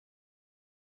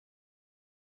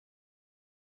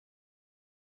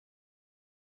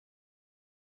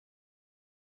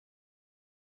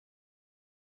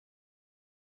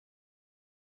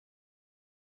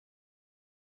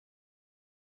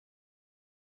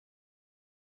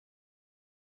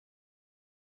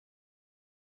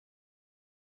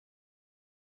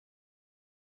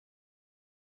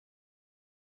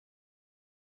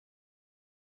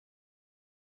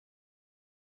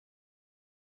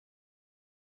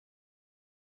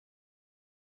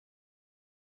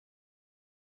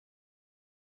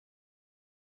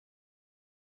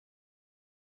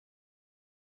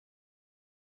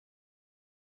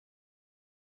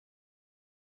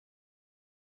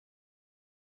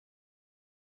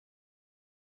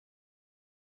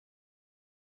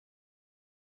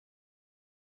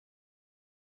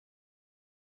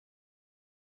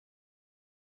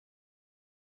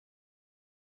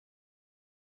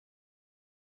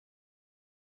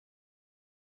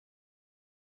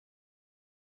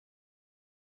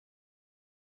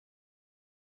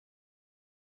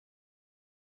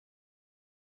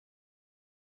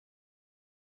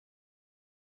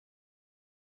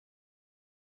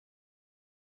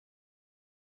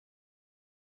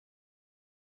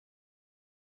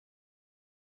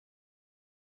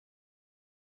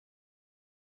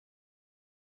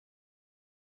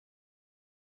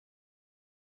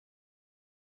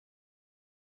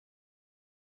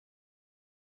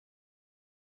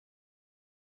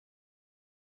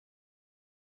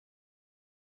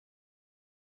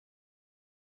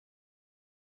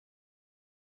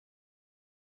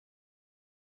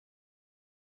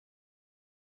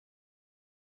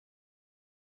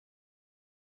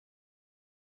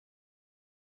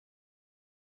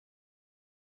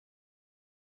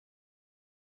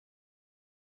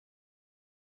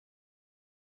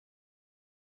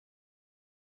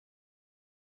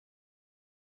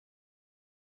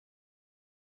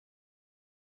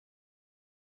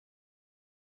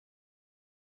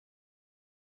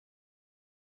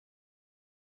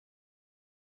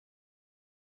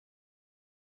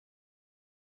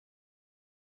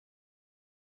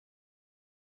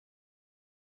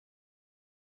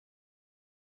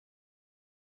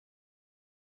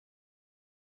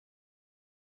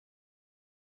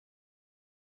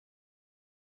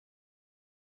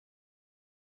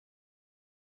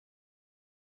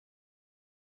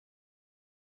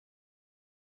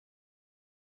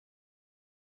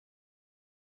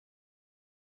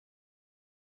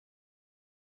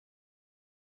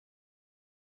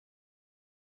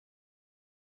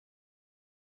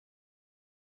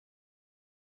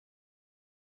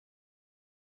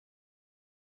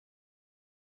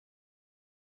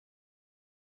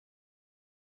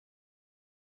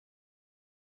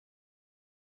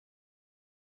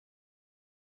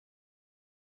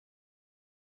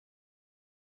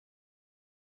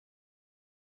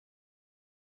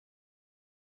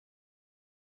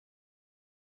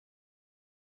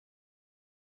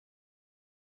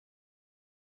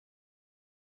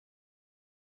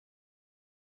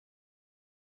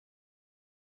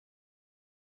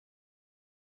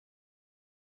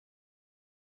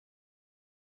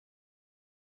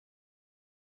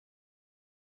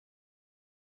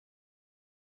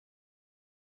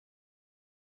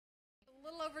A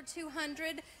little over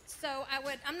 200, so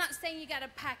I'm not saying you got to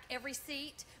pack every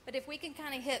seat, but if we can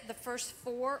kind of hit the first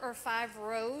 4 or 5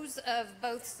 rows of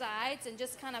both sides and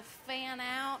just kind of fan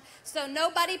out. So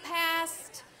nobody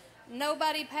passed.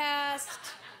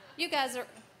 You guys are,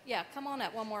 yeah, come on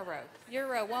up one more row. Your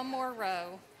row, one more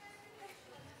row.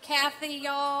 Kathy,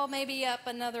 y'all, maybe up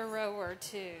another row or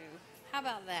 2. How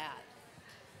about that?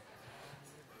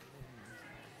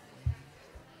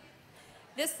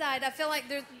 This side, I feel like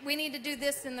we need to do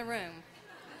this in the room.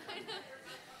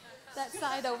 That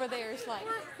side over there is like,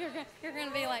 you're going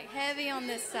to be like heavy on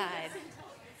this side.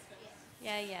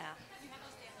 Yeah.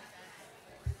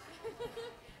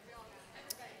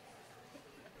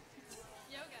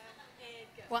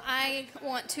 Well, I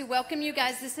want to welcome you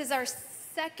guys. This is our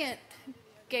second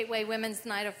Gateway Women's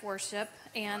Night of Worship,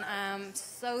 and I'm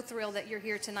so thrilled that you're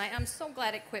here tonight. I'm so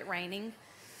glad it quit raining.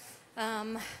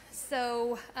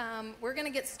 We're going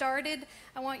to get started.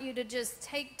 I want you to just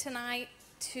take tonight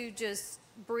to just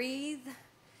breathe,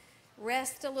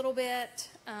 rest a little bit.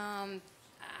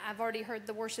 I've already heard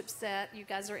the worship set. You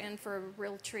guys are in for a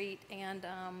real treat, and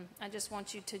I just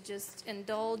want you to just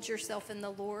indulge yourself in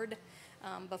the Lord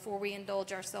before we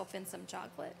indulge ourselves in some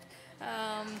chocolate.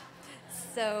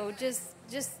 So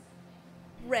just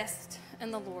rest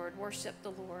in the Lord, worship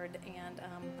the Lord, and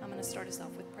I'm going to start us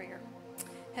off with prayer.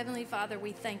 Heavenly Father,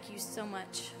 we thank you so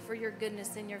much for your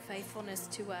goodness and your faithfulness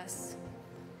to us.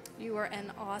 You are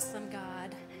an awesome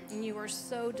God, and you are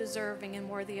so deserving and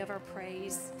worthy of our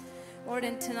praise. Lord,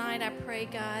 and tonight I pray,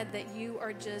 God, that you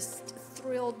are just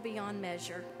thrilled beyond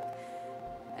measure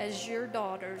as your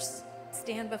daughters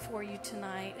stand before you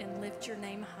tonight and lift your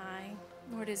name high.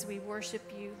 Lord, as we worship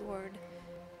you, Lord,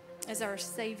 as our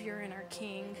Savior and our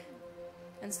King.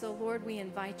 And so, Lord, we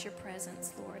invite your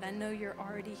presence, Lord. I know you're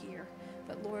already here.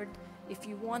 But, Lord, if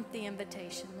you want the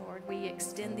invitation, Lord, we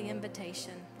extend the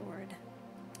invitation, Lord.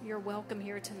 You're welcome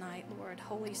here tonight, Lord.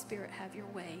 Holy Spirit, have your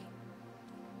way.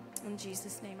 In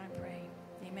Jesus' name I pray.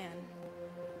 Amen.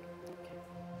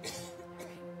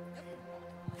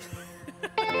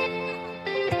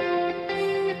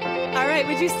 All right,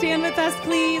 would you stand with us,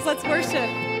 please? Let's worship.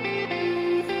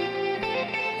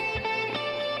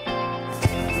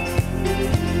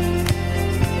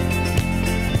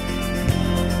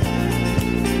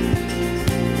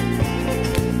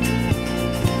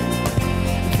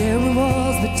 There were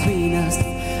walls between us.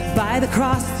 By the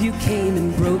cross you came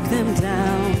and broke them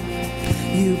down.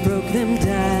 You broke them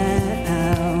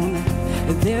down.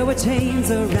 There were chains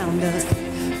around us.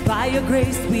 By your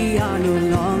grace we are no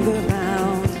longer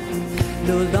bound.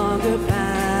 No longer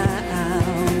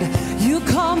bound. You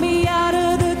call me out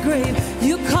of the grave.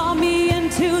 You call me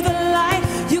into the light.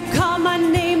 You call my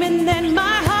name and then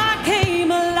my heart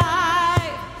came alive.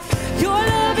 Your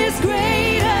love is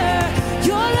greater.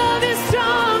 Your love is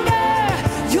stronger.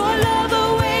 Your love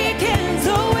awakens,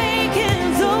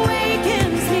 awakens,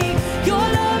 awakens me. Your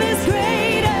love is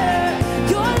greater.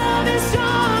 Your love is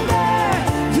stronger.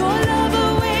 Your love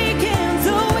awakens,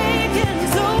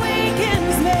 awakens,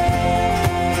 awakens me.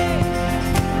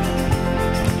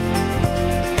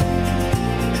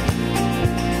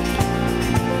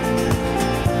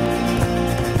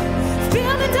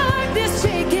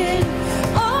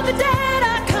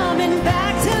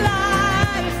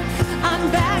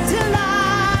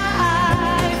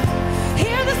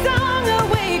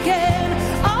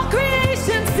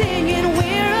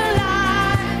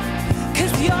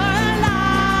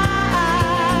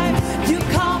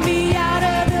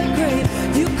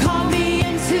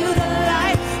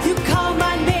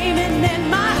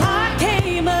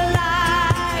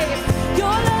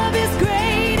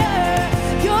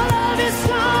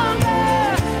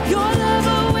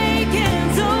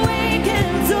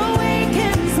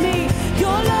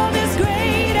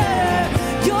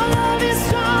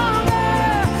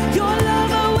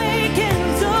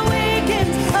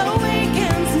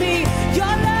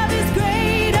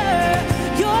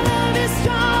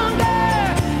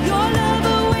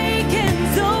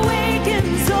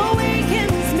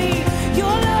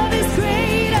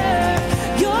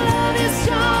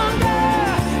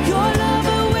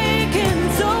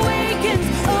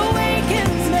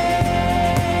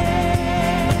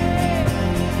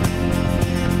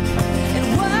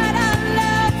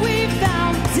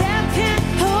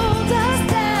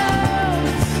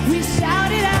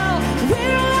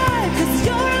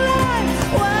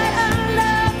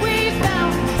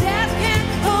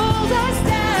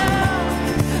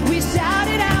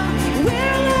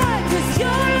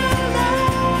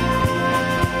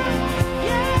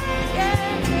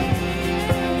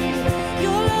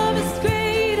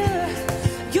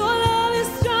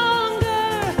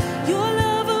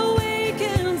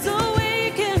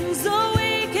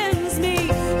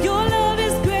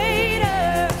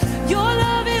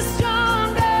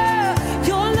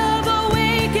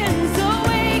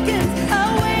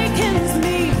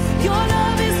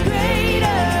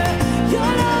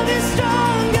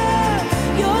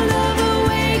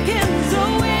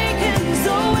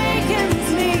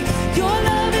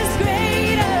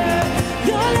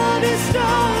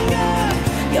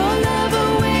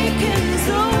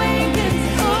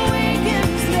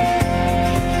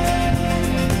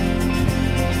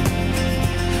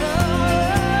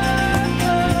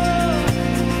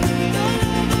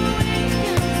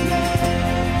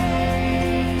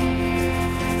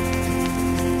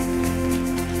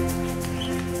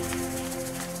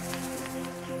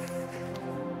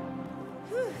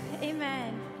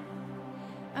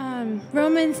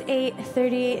 Romans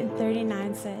 8:38 and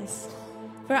 39 says,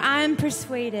 "For I am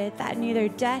persuaded that neither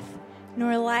death,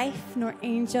 nor life, nor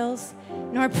angels,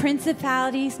 nor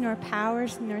principalities, nor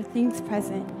powers, nor things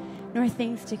present, nor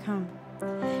things to come,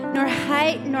 nor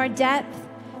height, nor depth,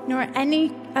 nor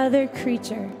any other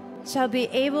creature shall be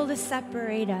able to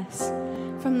separate us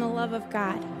from the love of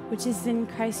God, which is in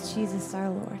Christ Jesus our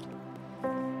Lord."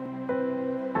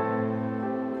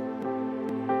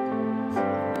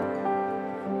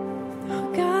 Oh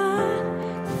God,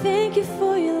 thank you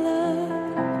for your love.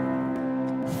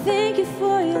 Thank you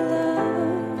for your love.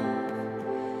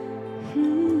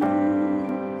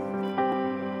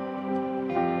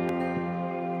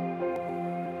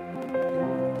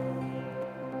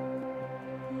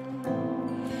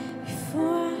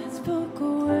 Before I spoke a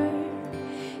word,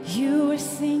 you were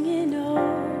singing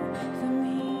over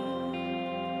me.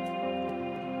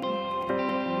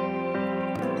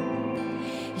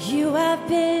 You have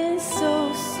been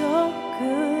so, so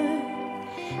good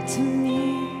to me.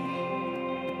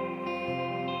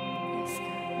 Yes,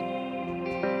 God.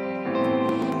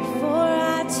 Before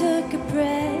I took a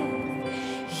breath,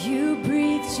 you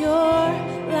breathed your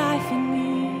life in me.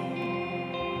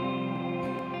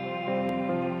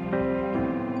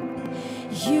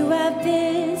 You have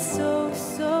been so,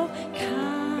 so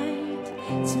kind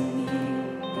to me.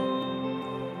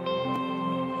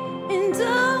 And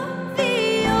all the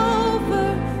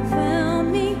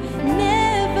overwhelming,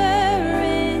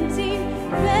 never-ending,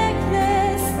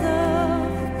 reckless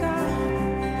love of God.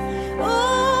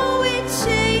 Oh, it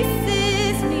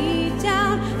chases me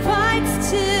down, fights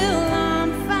till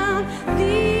I'm found,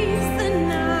 leaves the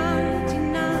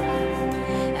 99.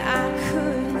 I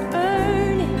couldn't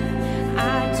earn it, I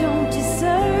don't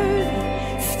deserve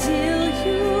it, still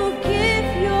you give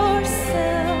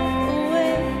yourself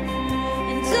away.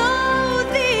 And oh,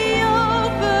 the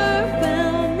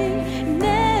overwhelming,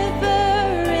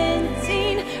 never-ending,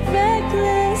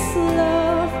 reckless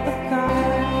love of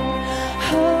God.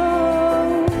 Oh,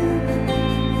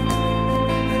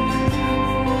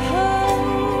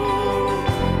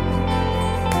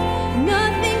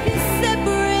 nothing can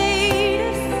separate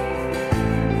us.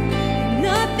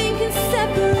 Nothing can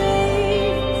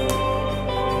separate us.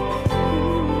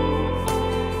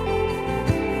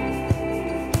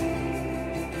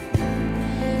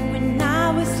 When I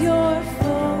was your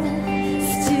foe,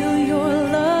 still your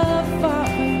love fought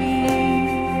for me.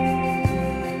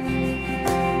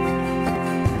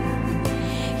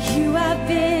 You have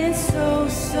been so,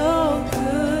 so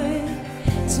good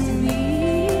to me.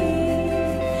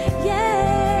 Yeah.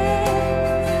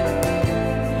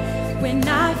 When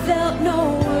I felt no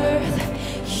worth,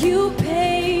 you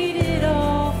paid it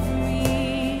all for me.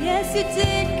 Yes, you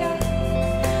did, God.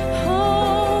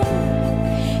 Oh,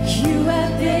 you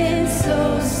have been so,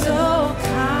 so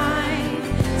kind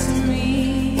to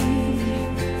me.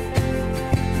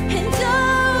 And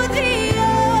oh, the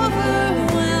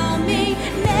overwhelming,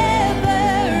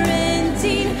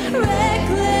 never-ending,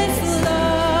 reckless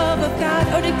love of God.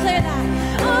 Oh, declare that.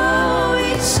 Oh,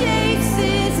 it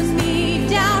chases me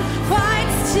down,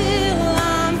 fights till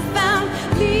I'm found,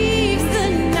 leaves the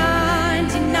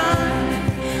 99.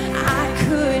 I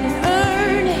couldn't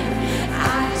earn it,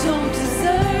 I don't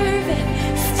deserve it,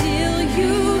 still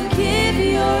you give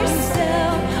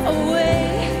yourself away.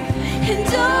 And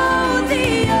oh, the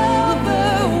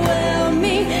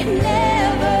overwhelming,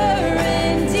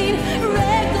 never-ending,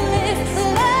 reckless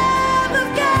love of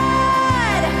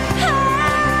God.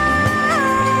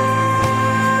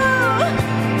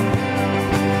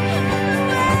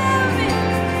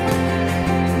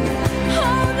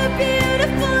 Oh, the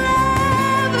beautiful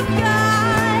love of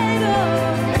God.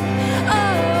 Oh,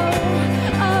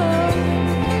 oh,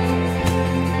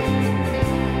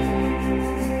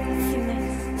 Sing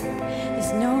this.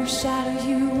 There's no shadow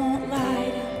you won't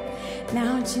light up,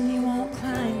 mountain you won't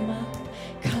climb up,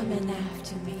 coming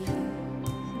after me.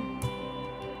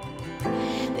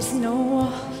 There's no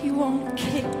wall you won't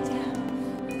kick down.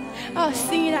 Oh,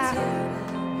 sing it out.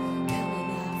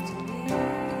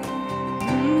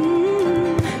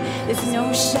 There's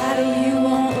no shadow you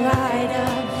won't light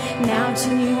up,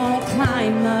 mountain you won't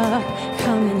climb up,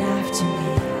 coming after me.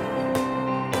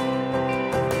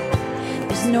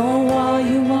 There's no wall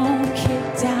you won't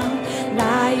kick down,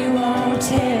 lie you won't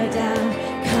tear down,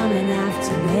 coming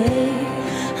after me.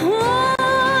 Oh,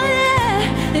 yeah.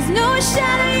 There's no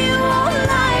shadow you won't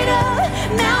light up,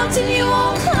 mountain you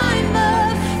won't climb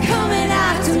up, coming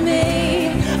after me.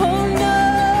 Oh no,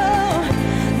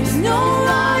 there's no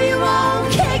wall you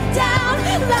won't kick down,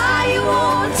 lie you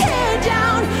won't tear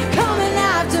down, coming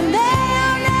after me.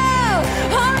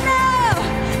 Oh no,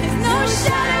 there's no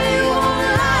shadow you won't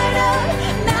light up,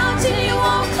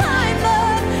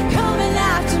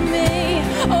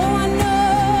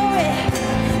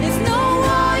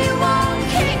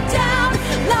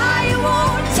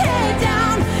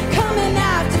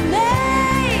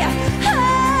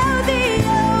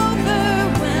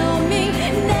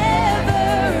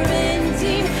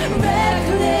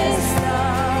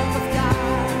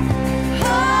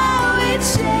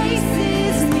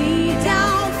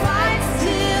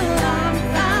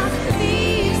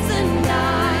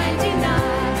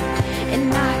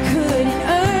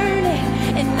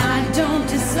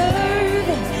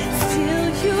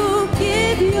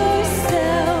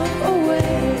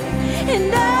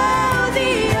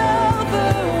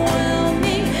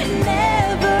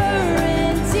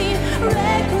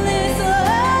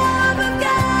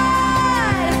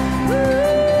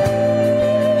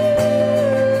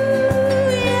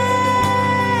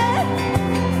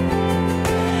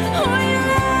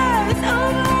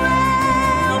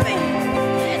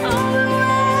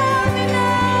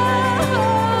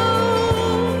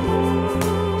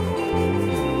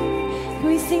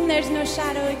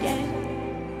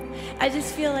 I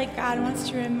just feel like God wants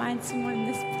to remind someone in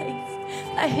this place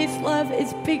that his love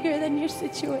is bigger than your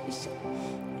situation.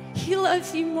 He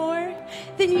loves you more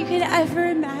than you could ever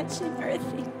imagine or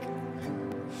think.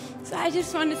 So I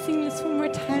just want to sing this one more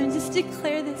time and just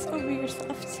declare this over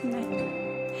yourself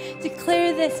tonight.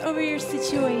 Declare this over your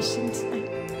situation tonight.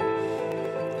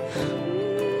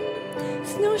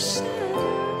 There's no shadow.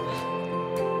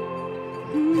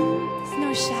 There's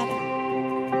no shadow.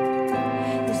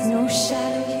 There's no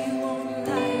shadow you won't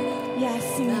light up. Yeah,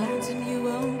 sing that. Mountain you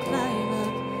won't climb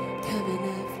up, coming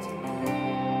after me.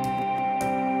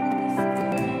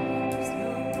 There's no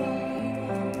wall you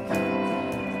won't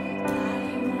lie,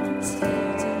 you won't tear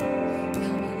down,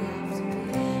 coming after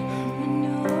me. I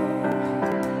know.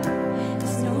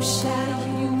 There's no shadow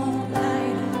you won't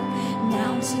light up.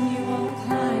 Mountain you won't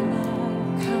climb up.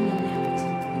 Coming after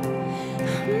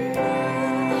me.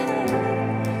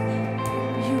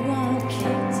 You won't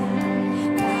kick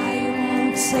down. Lie, you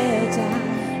won't tear down.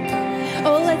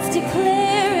 Oh, let's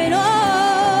declare it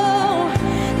all.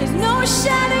 There's no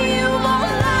shadow you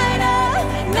won't light up,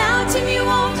 mountain you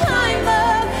won't climb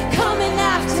up, coming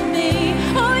after me.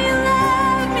 Oh, you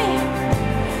love me.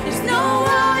 There's no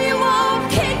wall you won't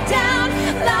kick down,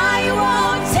 lie you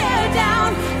won't tear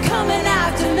down, coming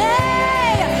after me.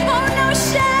 Oh, no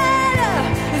shadow.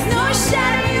 There's no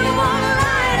shadow you won't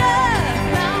light up,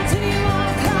 mountain you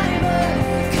won't climb up,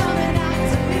 coming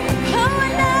after me. Oh, I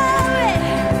know it.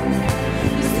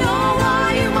 There's no wall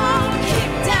you won't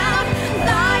kick down,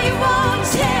 lie you won't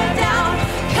tear down,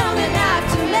 coming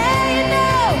after me. You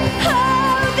know,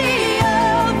 oh, the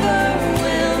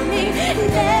overwhelming,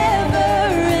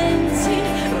 never-ending,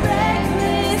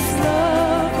 reckless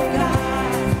love of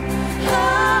God.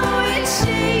 Oh, it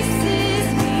chases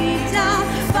me down,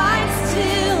 fights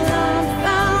till I'm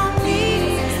found,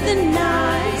 leaves the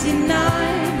 99.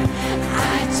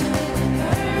 I don't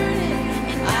earn it,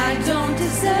 and I don't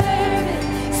deserve it.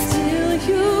 Still,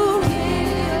 you give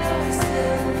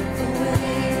yourself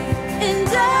away. And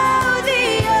oh, the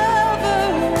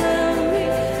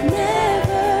overwhelming,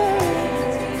 never-ending,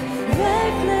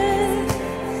 reckless.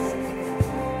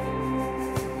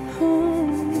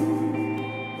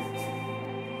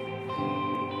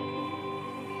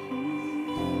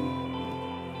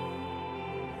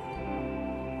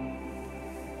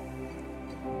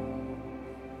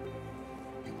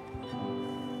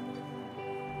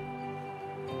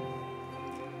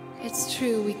 It's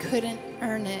true, we couldn't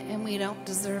earn it and we don't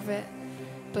deserve it,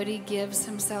 but he gives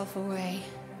himself away.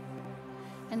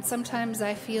 And sometimes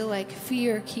I feel like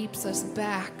fear keeps us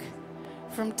back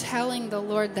from telling the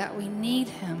Lord that we need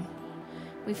him.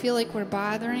 We feel like we're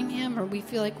bothering him, or we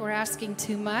feel like we're asking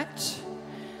too much,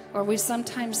 or we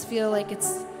sometimes feel like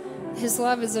his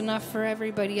love is enough for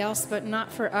everybody else but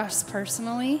not for us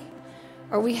personally,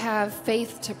 or we have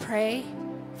faith to pray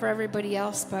for everybody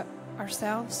else but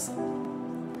ourselves.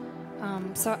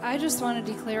 So I just want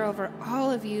to declare over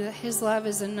all of you that his love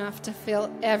is enough to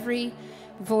fill every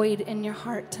void in your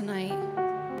heart tonight,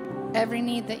 every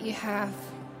need that you have.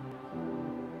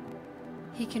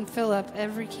 He can fill up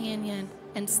every canyon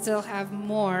and still have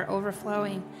more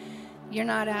overflowing. You're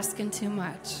not asking too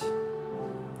much.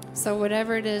 So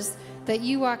whatever it is that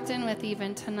you walked in with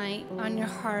even tonight on your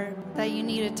heart that you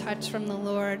need a touch from the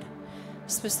Lord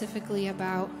specifically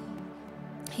about,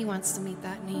 he wants to meet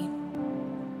that need.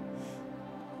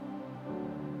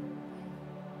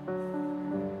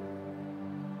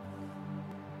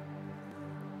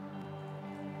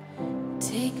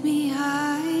 Take me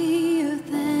higher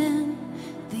than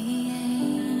the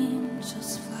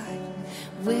angels fly,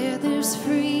 where there's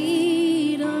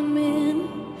freedom in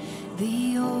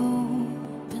the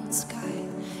open sky,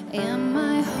 and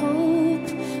my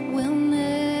hope will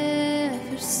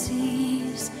never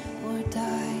cease or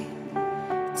die.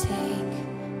 Take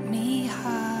me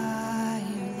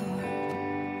higher, Lord.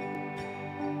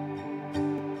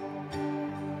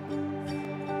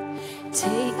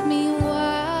 Take me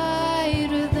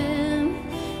wider than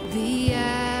the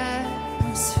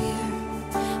atmosphere,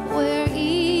 where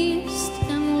east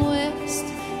and west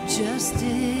just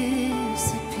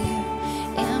disappear,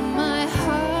 and my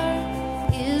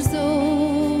heart is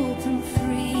open,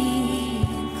 free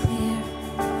and clear.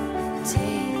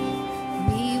 Take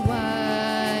me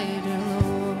wider,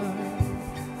 Lord.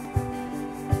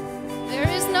 There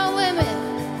is no limit.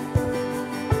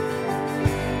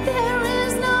 There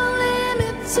is no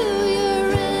limit to your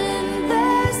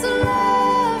endless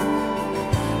love.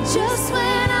 Just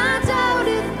when I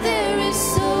doubted, there is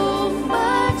so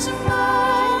much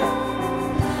more.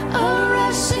 A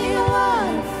rushing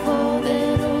waterfall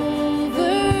that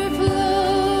overflows.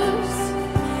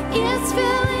 It's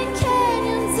filling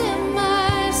canyons in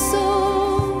my soul.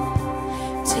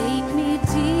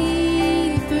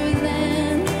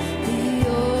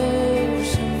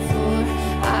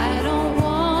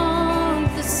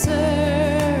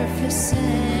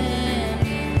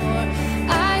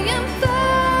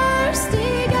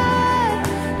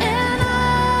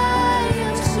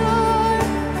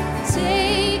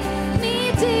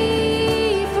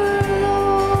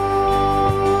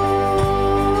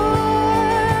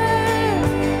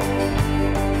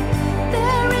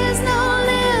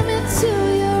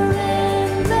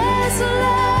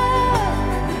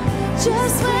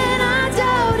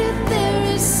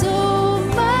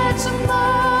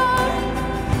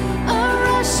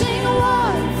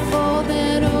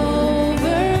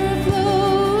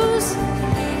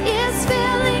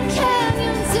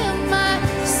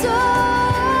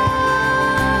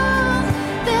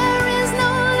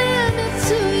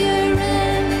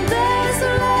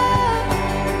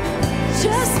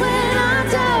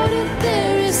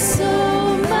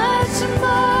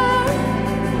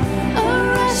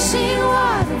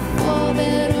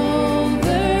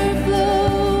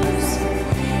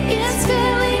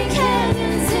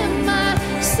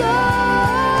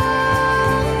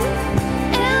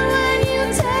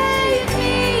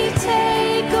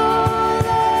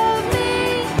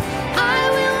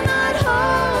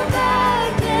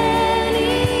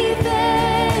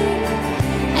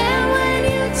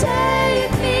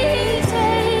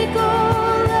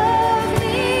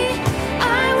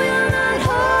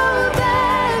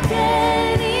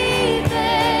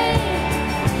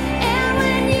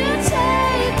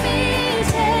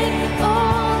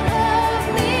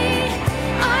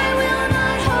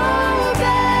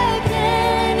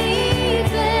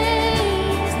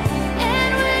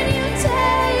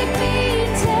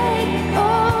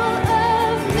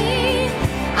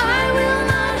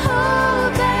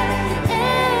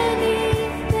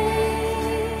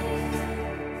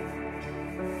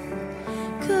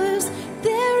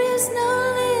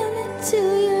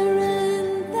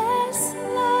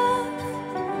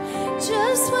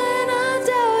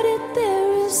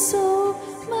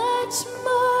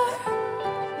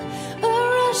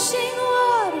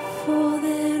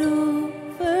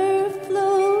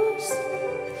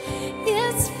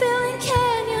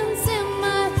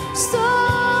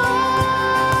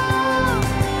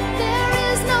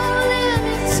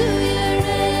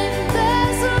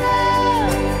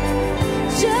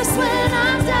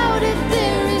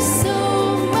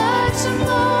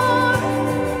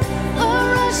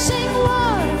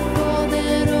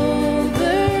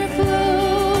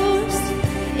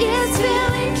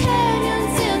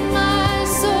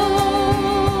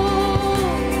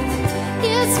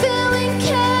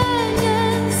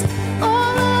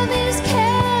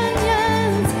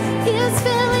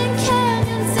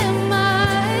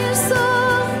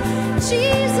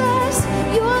 Jesus,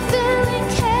 you're filling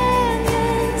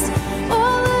canyons,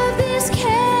 all of these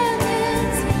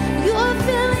canyons, you're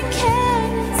filling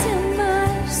canyons in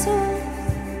my soul.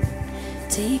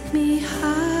 Take me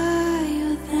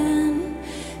higher than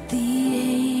the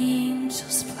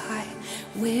angels fly,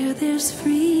 where there's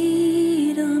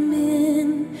freedom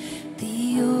in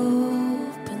the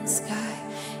open sky,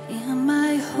 and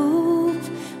my hope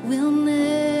will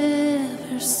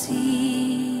never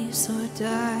cease or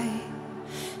die.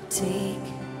 Take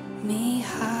me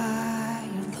higher,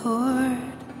 Lord.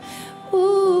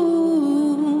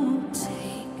 Ooh,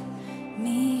 take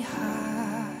me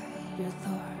higher,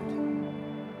 Lord.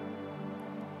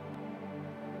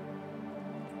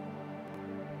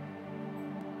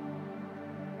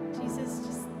 Jesus,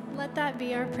 just let that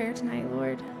be our prayer tonight,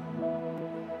 Lord.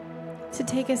 To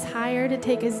take us higher, to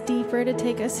take us deeper, to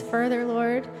take us further,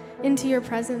 Lord, into your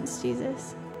presence,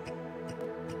 Jesus.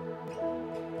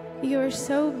 You are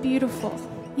so beautiful.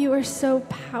 You are so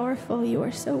powerful. You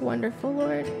are so wonderful,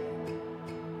 Lord.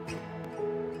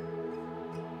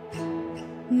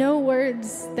 No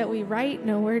words that we write,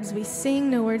 no words we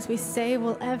sing, no words we say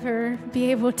will ever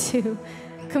be able to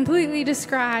completely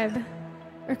describe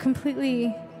or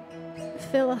completely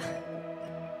fill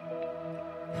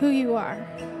who you are.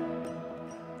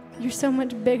 You're so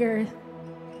much bigger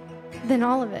than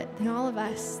all of it, than all of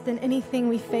us, than anything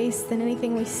we face, than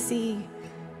anything we see,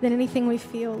 than anything we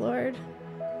feel, Lord.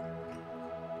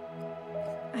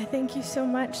 I thank you so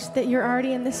much that you're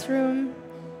already in this room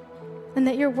and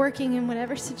that you're working in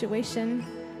whatever situation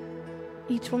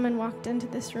each woman walked into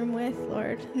this room with,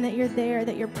 Lord, and that you're there,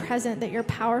 that you're present, that you're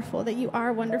powerful, that you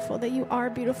are wonderful, that you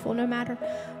are beautiful, no matter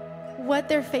what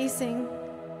they're facing,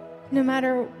 no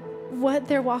matter what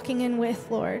they're walking in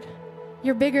with, Lord.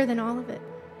 You're bigger than all of it.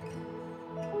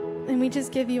 And we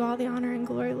just give you all the honor and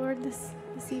glory, Lord, this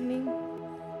evening.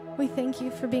 We thank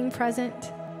you for being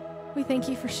present. We thank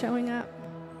you for showing up.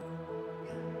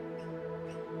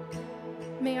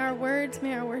 May our words,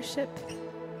 may our worship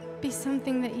be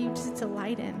something that you just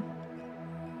delight in.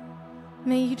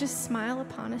 May you just smile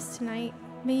upon us tonight.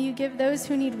 May you give those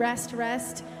who need rest,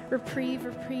 reprieve,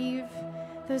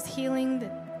 those healing,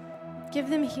 give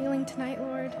them healing tonight,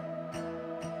 Lord.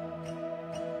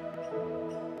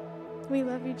 We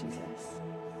love you, Jesus.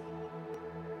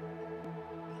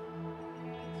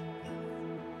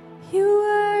 You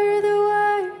are the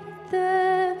Word at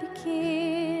the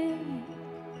beginning.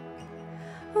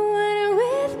 One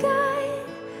with God,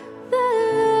 the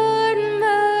Lord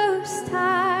Most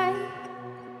High.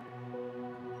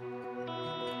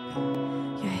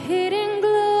 Your hidden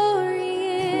glory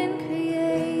in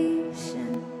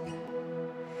creation,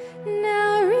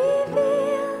 now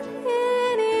revealed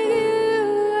in you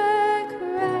are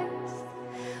Christ.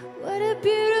 What a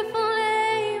beautiful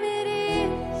name it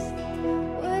is.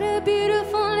 What a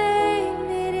beautiful name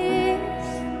it is.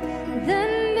 The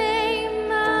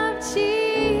name of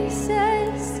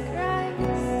Jesus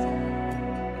Christ.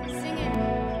 Sing it.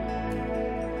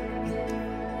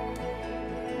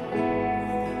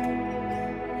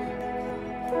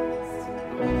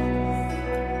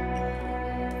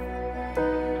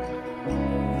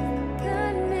 The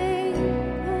name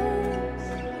of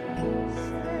Jesus.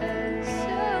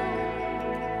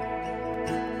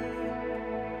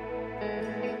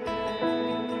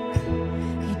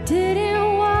 You didn't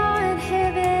want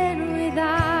heaven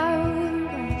without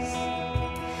us.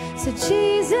 So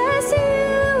Jesus,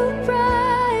 you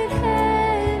brought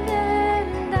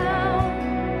heaven down.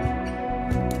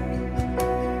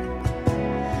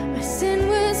 My sin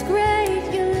was great,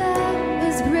 your love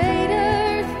was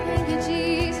greater. Thank you,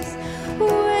 Jesus.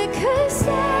 What could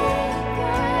separate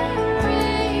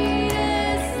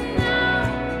us now?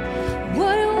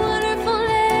 What a wonderful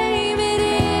name it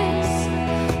is.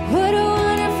 What a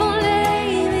wonderful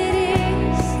name it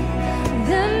is.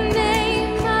 The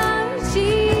name of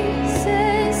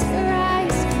Jesus Christ.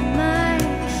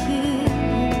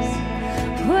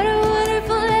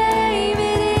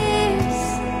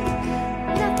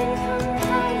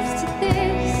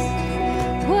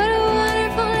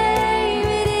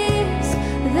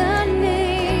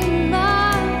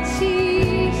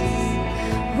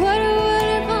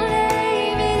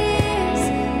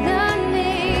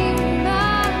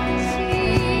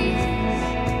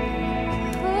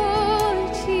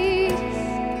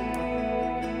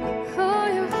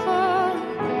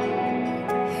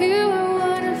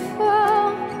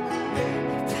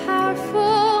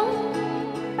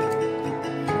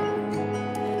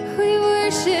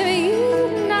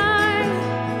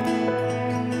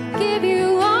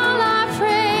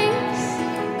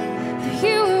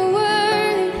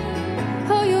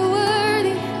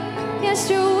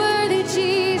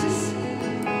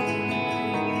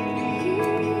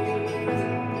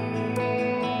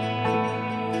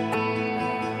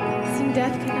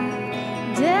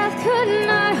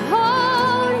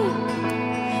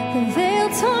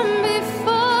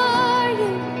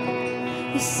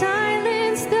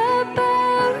 silence the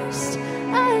boast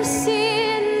of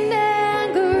sin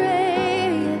and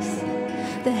grace.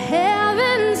 The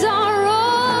heavens are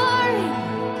roaring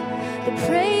the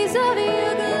praise of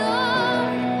your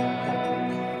glory.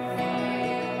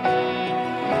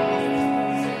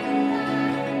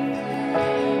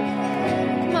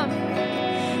 Come on.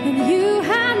 And you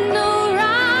have no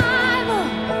rival,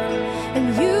 and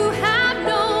you have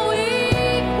no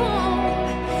equal.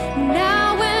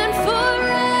 Now and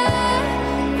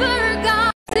forever,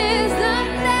 God is the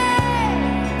name.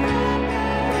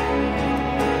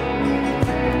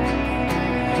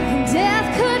 And death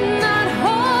could not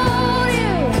hold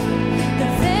you. The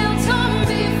veil torn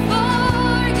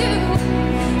before you.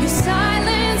 You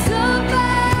silence the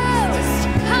boast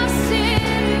of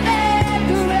sin and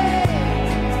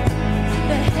grace.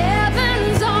 The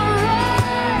heavens are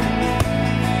roaring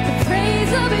the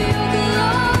praise of your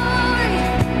glory.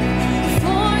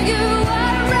 For you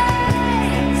are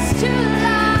raised to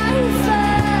life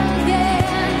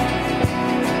again.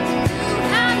 You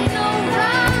have no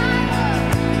rival.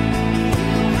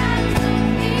 You have no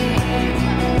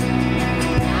equal.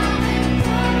 Now and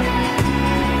forever,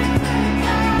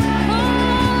 God.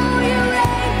 Oh, you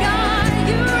reign, God.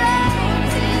 You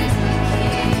reign.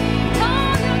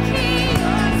 Oh, your King.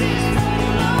 Yours is the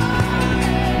glory.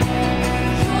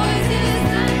 Yours is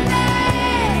the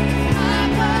name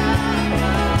above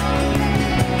all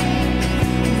names.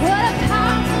 What a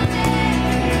powerful name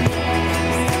it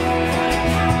is. What a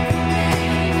powerful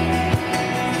name it is.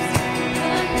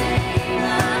 The name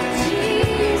of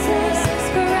Jesus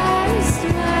Christ,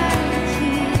 my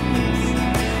King.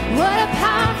 What a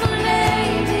powerful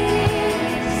name it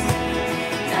is.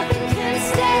 Nothing can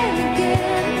stand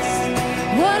against.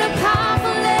 What a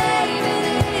powerful name it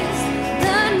is.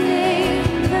 The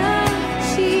name of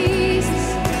Jesus.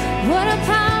 What a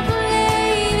powerful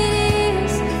name it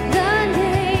is. The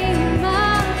name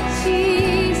of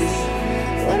Jesus.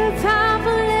 What a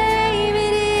powerful name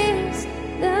it is.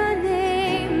 The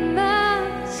name of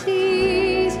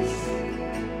Jesus.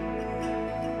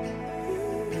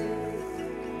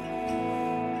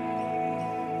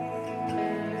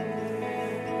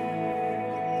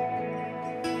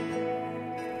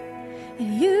 And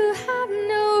you have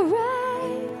no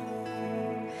right,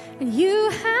 and you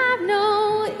have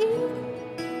no equal.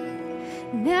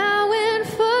 Now and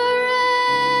forever,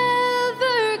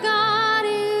 God,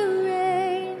 you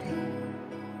reign.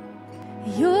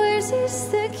 Yours is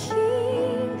the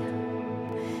kingdom,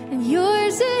 and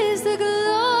yours is the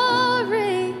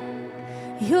glory.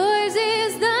 Yours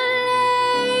is the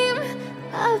name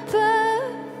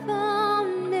above all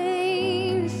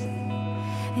names.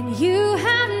 And you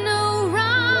have no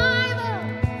rival.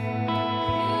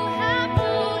 You have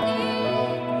no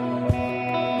equal.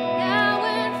 Now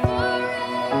and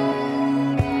forever,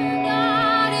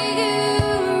 God, you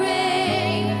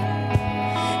reign.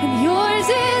 And yours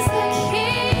is the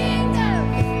kingdom.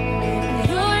 And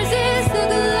yours is the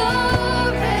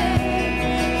glory.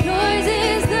 Yours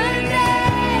is the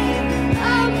name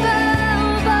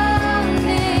above all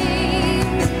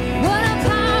names. What a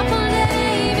powerful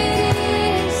name it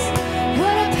is.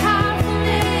 What a powerful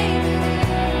name it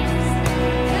is.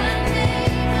 The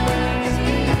name of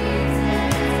Jesus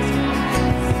Christ.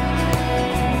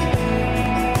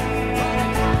 What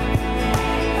a powerful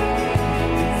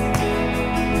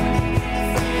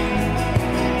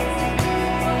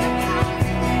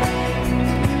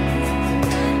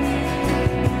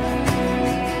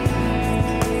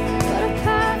What a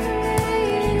powerful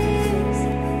name it is.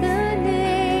 The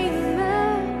name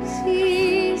of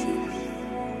Jesus.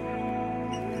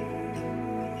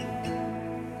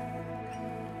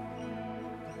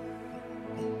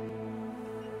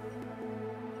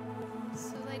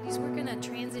 So, ladies, we're going to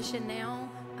transition now.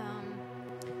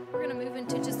 We're going to move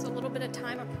into just a little bit of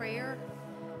time of prayer,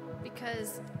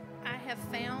 because I have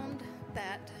found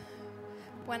that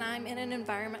when I'm in an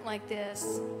environment like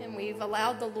this and we've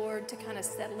allowed the Lord to kind of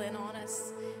settle in on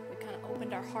us, we kind of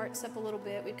opened our hearts up a little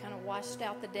bit, we've kind of washed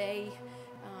out the day,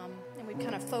 and we've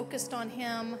kind of focused on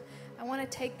Him. I want to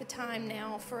take the time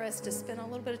now for us to spend a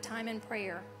little bit of time in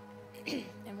prayer.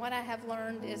 And what I have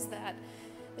learned is that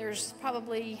there's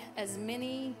probably as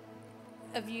many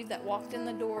of you that walked in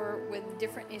the door with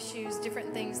different issues,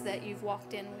 different things that you've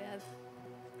walked in with.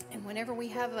 And whenever we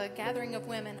have a gathering of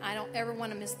women, I don't ever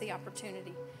want to miss the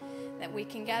opportunity that we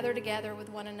can gather together with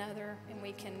one another, and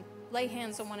we can lay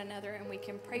hands on one another, and we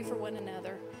can pray for one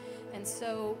another. And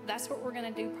so that's what we're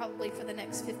going to do probably for the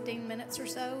next 15 minutes or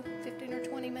so, 15 or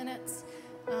 20 minutes.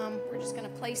 We're just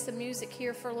going to play some music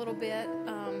here for a little bit.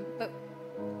 But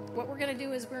what we're going to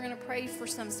do is we're going to pray for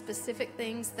some specific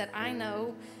things that I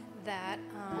know that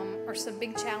are some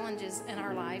big challenges in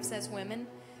our lives as women.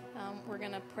 We're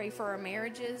going to pray for our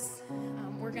marriages.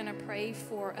 We're going to pray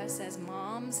for us as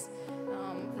moms,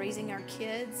 raising our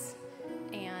kids.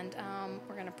 And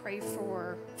we're going to pray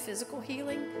for physical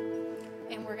healing.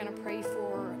 And we're going to pray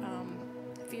for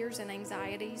fears and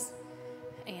anxieties.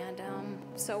 And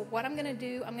so what I'm going to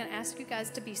do, I'm going to ask you guys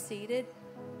to be seated.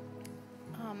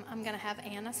 I'm going to have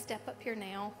Anna step up here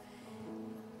now.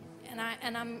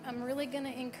 And I'm really going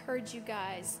to encourage you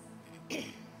guys.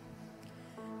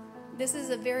 This is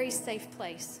a very safe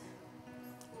place.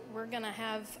 We're going to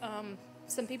have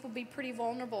some people be pretty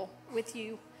vulnerable with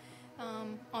you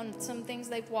on some things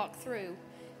they've walked through.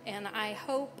 And my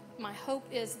hope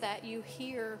is that you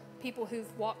hear people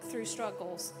who've walked through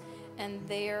struggles and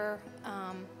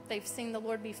they've seen the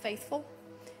Lord be faithful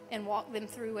and walk them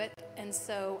through it. And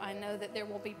so I know that there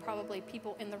will be probably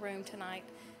people in the room tonight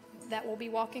that will be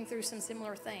walking through some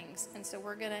similar things. And so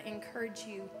we're going to encourage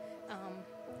you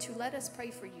to let us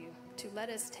pray for you, to let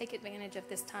us take advantage of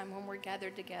this time when we're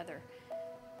gathered together.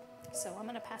 So I'm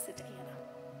going to pass it to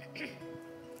Anna.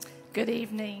 Good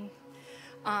evening.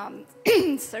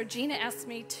 So Gina asked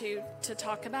me to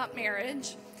talk about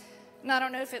marriage. And I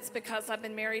don't know if it's because I've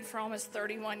been married for almost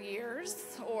 31 years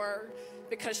or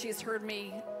because she's heard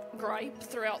me gripe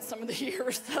throughout some of the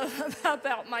years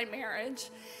about my marriage.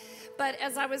 But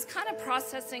as I was kind of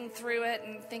processing through it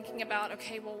and thinking about,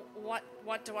 okay, well,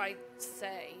 what do I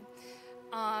say?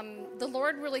 The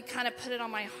Lord really kind of put it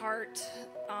on my heart,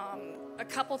 a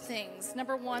couple things.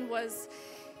 Number one was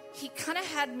he kind of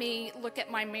had me look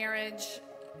at my marriage,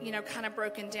 kind of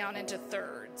broken down into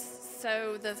thirds.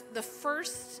 So the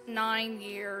first 9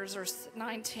 years or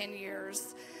 10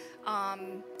 years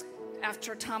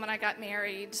after Tom and I got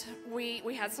married,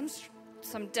 we had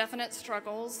some definite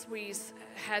struggles. We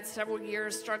had several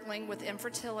years struggling with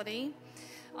infertility.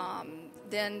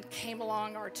 Then came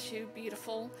along our two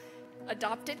beautiful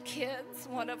adopted kids,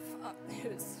 one of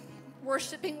who's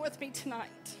worshiping with me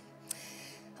tonight.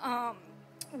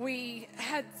 We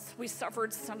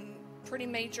suffered some pretty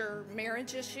major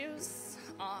marriage issues.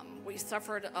 We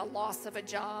suffered a loss of a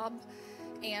job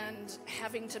and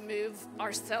having to move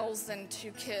ourselves and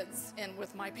two kids in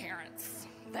with my parents.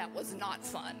 That was not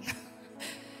fun.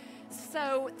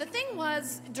 So the thing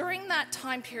was, during that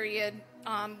time period,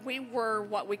 we were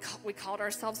what we called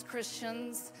ourselves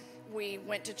Christians. We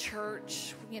went to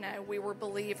church, we were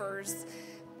believers,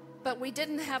 but we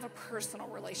didn't have a personal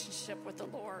relationship with the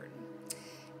Lord.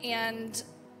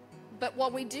 But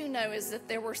what we do know is that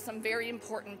there were some very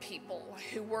important people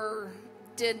who were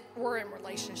in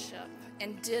relationship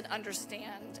and did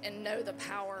understand and know the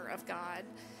power of God,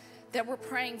 that were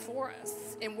praying for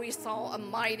us. And we saw a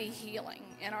mighty healing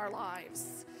in our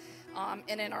lives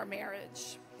and in our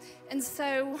marriage. And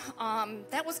so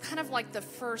that was kind of like the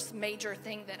first major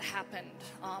thing that happened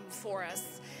for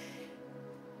us.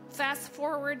 Fast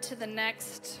forward to the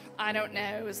next, I don't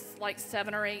know, it was like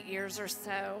 7 or 8 years or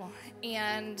so.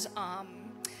 And,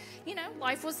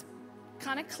 life was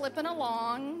kind of clipping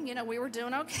along. We were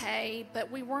doing okay,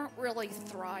 but we weren't really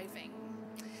thriving.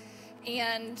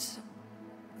 And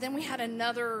then we had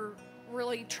another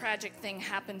really tragic thing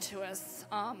happen to us.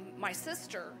 My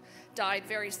sister died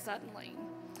very suddenly.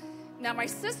 Now, my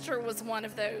sister was one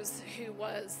of those who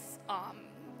was,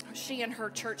 she and her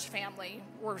church family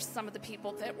were some of the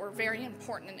people that were very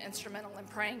important and instrumental in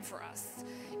praying for us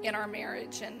in our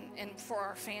marriage and for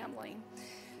our family.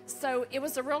 So it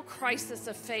was a real crisis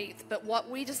of faith, but what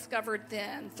we discovered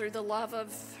then through the love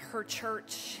of her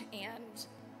church and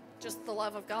just the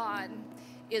love of God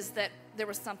is that there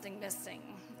was something missing.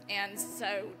 And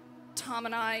so Tom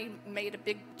and I made a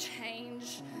big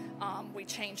change. We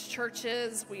changed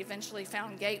churches. We eventually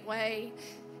found Gateway,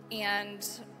 and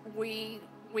we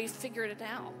figured it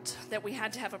out that we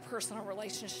had to have a personal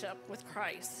relationship with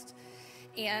Christ.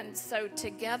 And so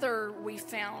together we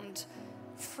found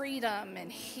freedom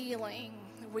and healing.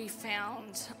 We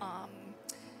found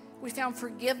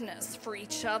forgiveness for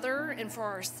each other and for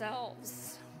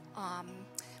ourselves.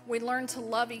 We learned to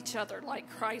love each other like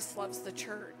Christ loves the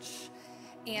church.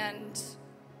 And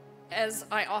as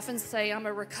I often say, I'm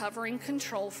a recovering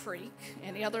control freak.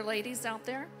 Any other ladies out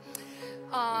there?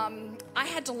 I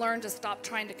had to learn to stop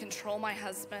trying to control my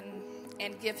husband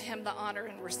and give him the honor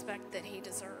and respect that he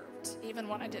deserved, even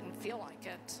when I didn't feel like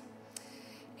it.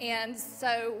 And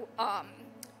so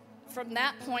from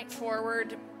that point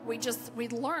forward, we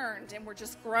learned, and we're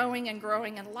just growing and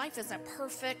growing, and life isn't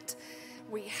perfect.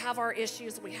 We have our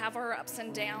issues, we have our ups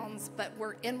and downs, but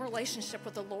we're in relationship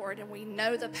with the Lord, and we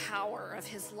know the power of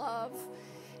his love,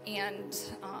 and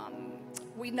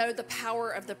we know the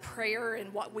power of the prayer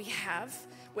and what we have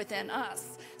within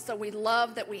us. So we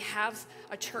love that we have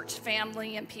a church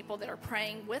family and people that are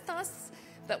praying with us,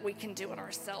 but we can do it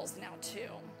ourselves now too.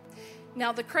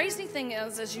 Now the crazy thing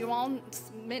is, as you all,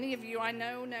 many of you I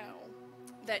know,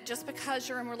 that just because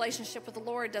you're in relationship with the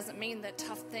Lord doesn't mean that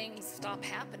tough things stop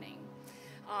happening.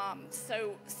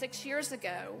 So 6 years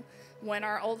ago, when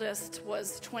our oldest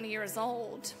was 20 years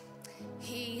old,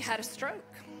 he had a stroke.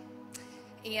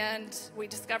 And we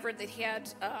discovered that he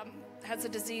has a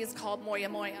disease called moya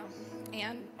moya.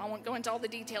 And I won't go into all the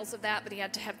details of that, but he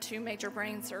had to have 2 major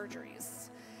brain surgeries.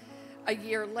 A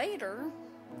year later,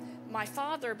 my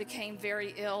father became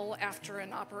very ill after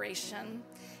an operation,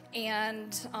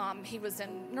 and he was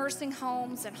in nursing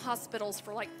homes and hospitals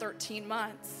for like 13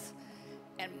 months.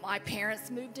 And my parents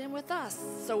moved in with us,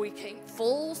 so we came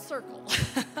full circle.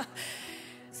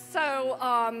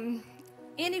 So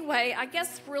anyway, I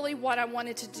guess really what I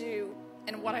wanted to do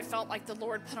and what I felt like the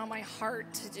Lord put on my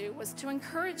heart to do was to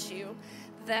encourage you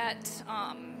that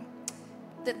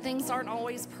that things aren't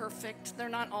always perfect. They're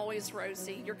not always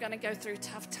rosy. You're going to go through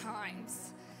tough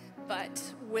times. But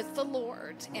with the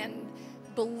Lord and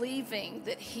believing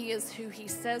that he is who he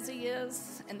says he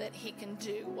is and that he can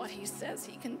do what he says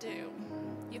he can do,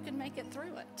 you can make it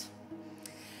through it.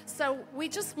 So we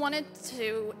just wanted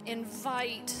to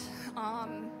invite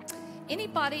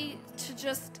anybody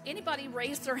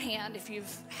raise their hand if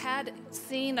you've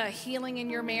seen a healing in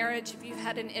your marriage, if you've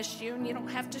had an issue, and you don't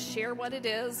have to share what it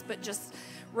is, but just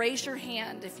raise your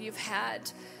hand if you've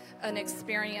had an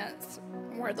experience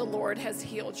where the Lord has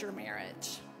healed your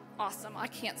marriage. Awesome. I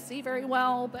can't see very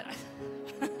well, but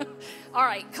all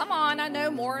right, come on. I know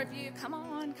more of you. Come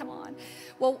on.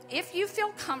 Well, if you feel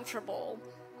comfortable,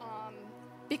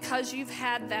 because you've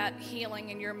had that healing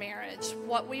in your marriage,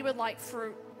 what we would like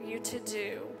for you to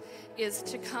do is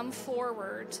to come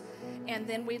forward, and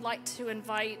then we'd like to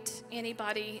invite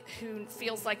anybody who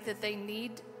feels like that they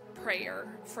need prayer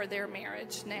for their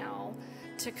marriage now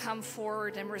to come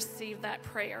forward and receive that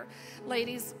prayer.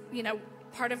 Ladies,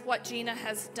 part of what Gina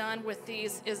has done with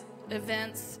these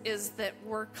events is that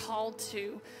we're called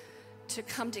to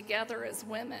come together as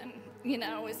women.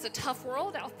 It's a tough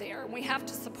world out there, and we have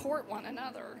to support one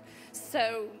another.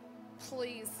 So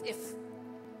please, if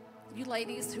you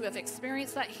ladies who have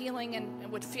experienced that healing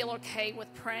and would feel okay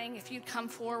with praying, if you'd come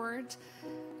forward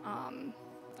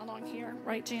along here,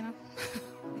 right, Gina?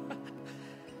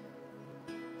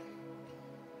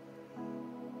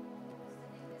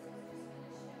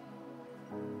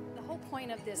 The whole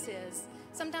point of this is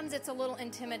sometimes it's a little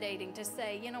intimidating to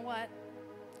say, you know what?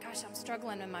 Gosh, I'm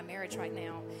struggling in my marriage right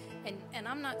now. And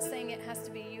I'm not saying it has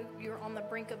to be you're on the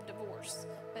brink of divorce,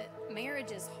 but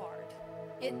marriage is hard.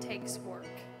 It takes work.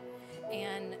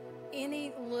 And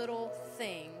any little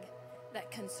thing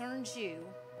that concerns you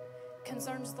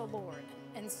concerns the Lord.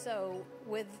 And so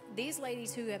with these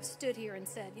ladies who have stood here and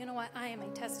said, you know what, I am a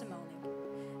testimony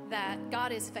that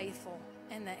God is faithful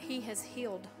and that he has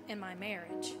healed in my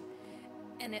marriage.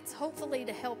 And it's hopefully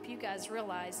to help you guys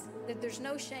realize that there's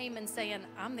no shame in saying,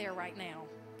 I'm there right now,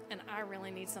 and I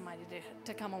really need somebody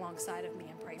to come alongside of me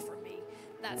and pray for me.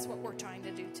 That's what we're trying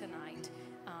to do tonight.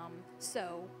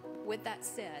 So with that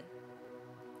said,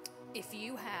 if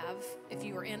you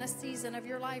are in a season of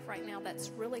your life right now that's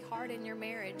really hard in your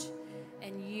marriage,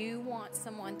 and you want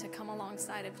someone to come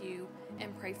alongside of you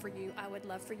and pray for you, I would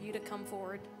love for you to come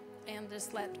forward and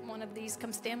just let one of these,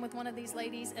 come stand with one of these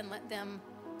ladies and let them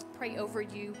pray over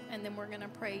you, and then we're going to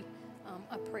pray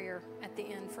a prayer at the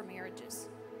end for marriages.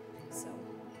 So,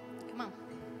 come on.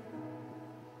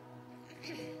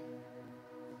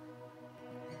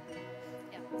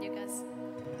 Yeah, you guys.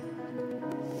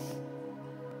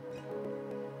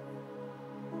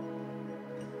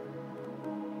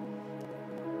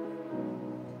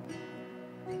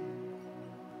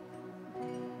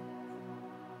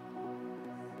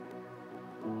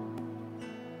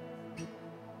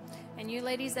 And you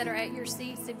ladies that are at your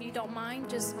seats, if you don't mind,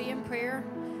 just be in prayer.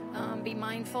 Be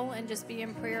mindful and just be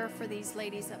in prayer for these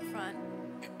ladies up front.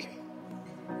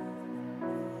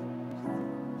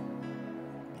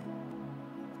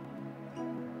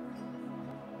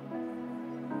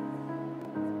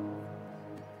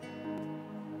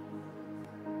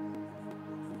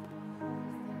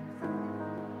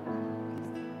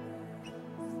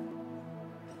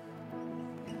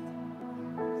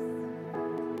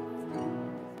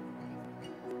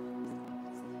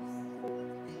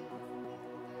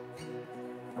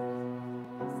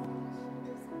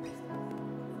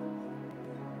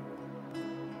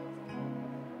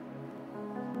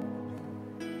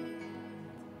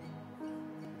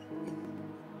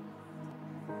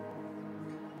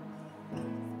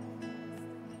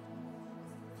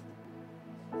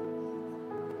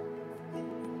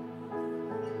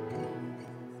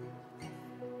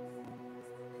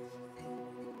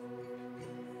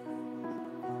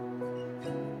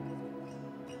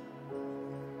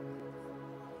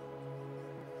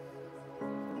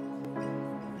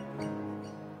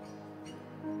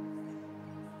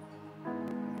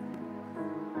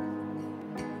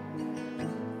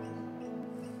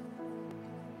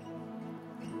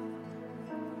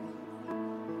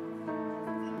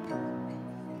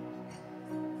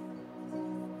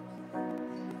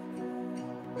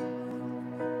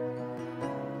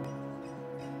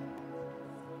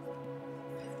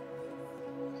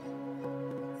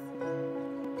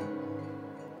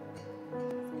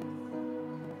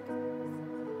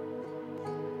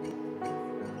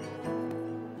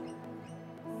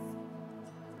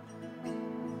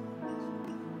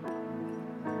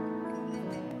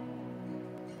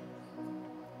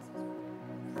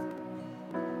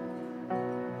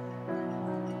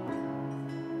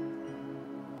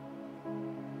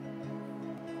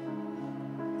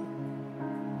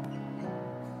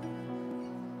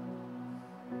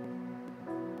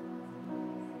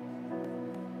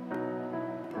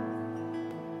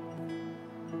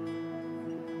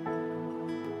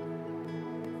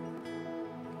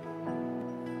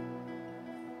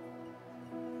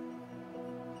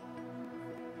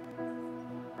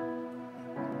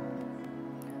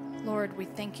 Lord, we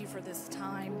thank you for this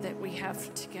time that we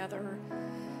have together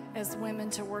as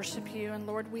women to worship you. And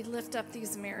Lord, we lift up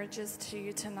these marriages to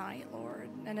you tonight, Lord.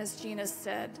 And as Gina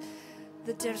said,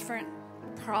 the different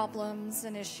problems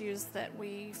and issues that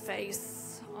we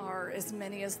face are as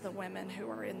many as the women who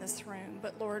are in this room.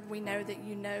 But Lord, we know that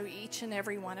you know each and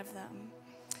every one of them.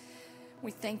 We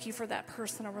thank you for that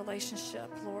personal relationship,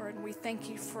 Lord. We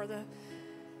thank you for the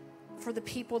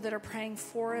people that are praying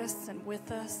for us and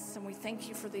with us. And we thank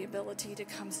you for the ability to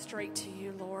come straight to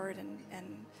you, Lord,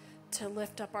 and to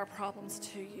lift up our problems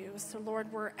to you. So,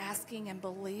 Lord, we're asking and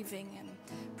believing and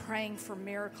praying for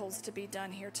miracles to be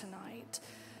done here tonight,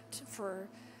 for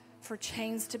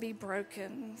chains to be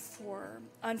broken, for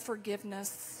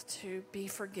unforgiveness to be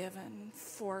forgiven,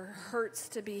 for hurts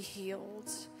to be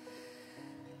healed,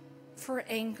 for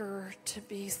anger to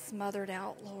be smothered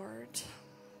out, Lord.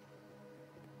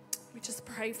 We just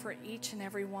pray for each and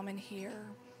every woman here.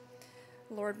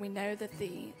 Lord, we know that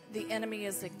the enemy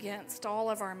is against all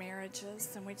of our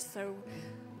marriages, and so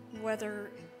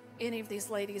whether any of these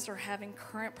ladies are having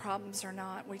current problems or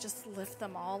not, we just lift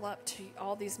them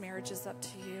all these marriages up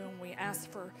to you, and we ask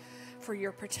for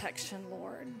your protection,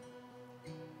 Lord.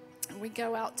 And we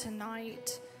go out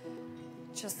tonight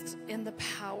just in the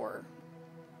power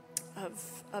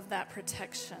of that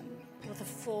protection with the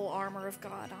full armor of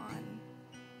God on.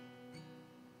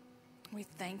 We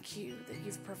thank you that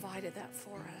you've provided that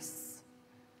for us.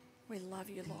 We love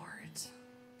you, Lord.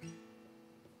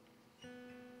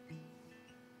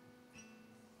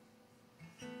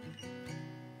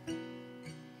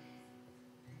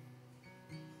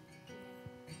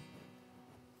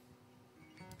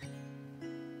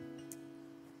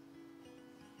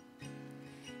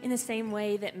 In the same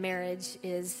way that marriage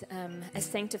is a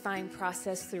sanctifying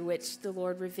process through which the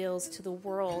Lord reveals to the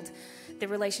world the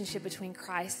relationship between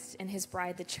Christ and his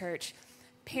bride, the church,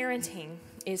 parenting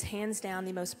is hands down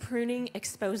the most pruning,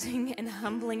 exposing, and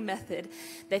humbling method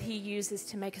that he uses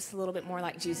to make us a little bit more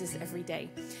like Jesus every day.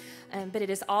 But it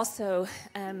is also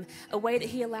a way that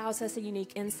he allows us a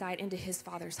unique insight into his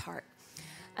Father's heart.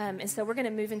 And so we're going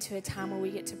to move into a time where we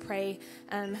get to pray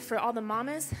for all the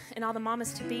mamas and all the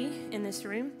mamas to be in this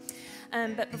room.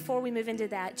 But before we move into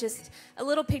that, just a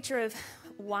little picture of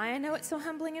why I know it's so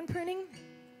humbling and pruning.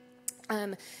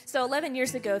 So 11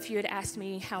 years ago, if you had asked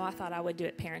me how I thought I would do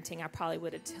at parenting, I probably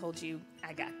would have told you,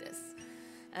 I got this.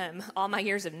 All my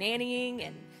years of nannying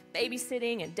and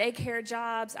babysitting and daycare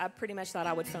jobs, I pretty much thought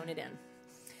I would phone it in.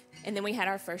 And then we had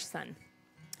our first son,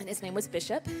 and his name was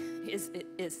Bishop. It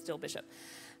is still Bishop.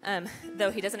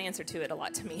 Though he doesn't answer to it a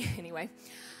lot to me anyway.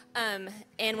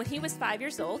 And when he was 5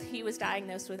 years old, he was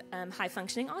diagnosed with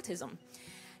high-functioning autism.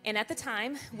 And at the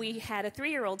time, we had a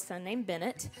 3-year-old son named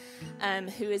Bennett,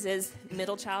 who is as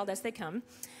middle child as they come.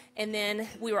 And then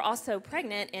we were also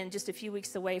pregnant and just a few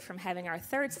weeks away from having our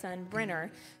third son,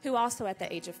 Brenner, who also at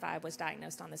the age of 5 was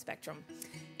diagnosed on the spectrum.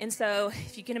 And so,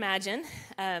 if you can imagine,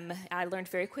 I learned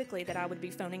very quickly that I would be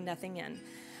phoning nothing in.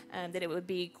 That it would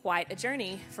be quite a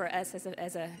journey for us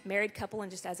as a married couple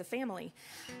and just as a family.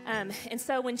 And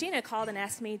so when Gina called and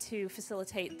asked me to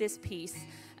facilitate this piece,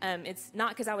 it's not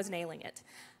because I was nailing it.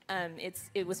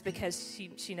 It was because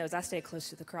she knows I stay close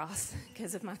to the cross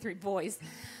because of my 3 boys.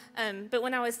 But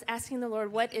when I was asking the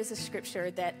Lord, what is a scripture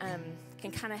that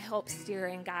can kind of help steer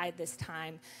and guide this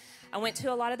time, I went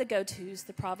to a lot of the go-tos,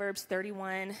 the Proverbs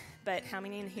 31, but how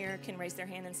many in here can raise their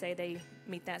hand and say they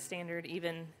meet that standard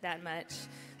even that much?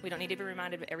 We don't need to be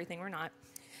reminded of everything we're not.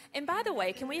 And by the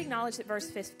way, can we acknowledge that verse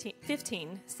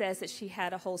 15 says that she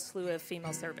had a whole slew of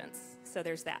female servants? So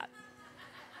there's that.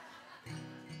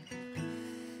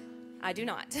 I do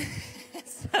not.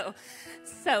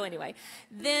 So anyway,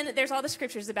 then there's all the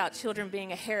scriptures about children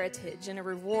being a heritage and a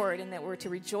reward and that we're to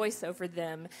rejoice over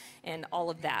them and all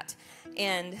of that.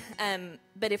 And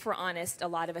but if we're honest, a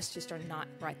lot of us just are not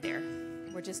right there.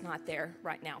 We're just not there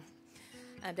right now.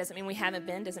 Doesn't mean we haven't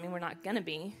been, doesn't mean we're not going to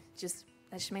be. Just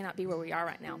that just may not be where we are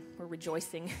right now. We're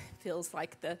rejoicing feels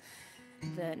like the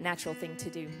natural thing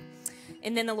to do.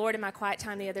 And then the Lord in my quiet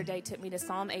time the other day took me to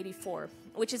Psalm 84,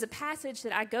 which is a passage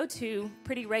that I go to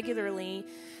pretty regularly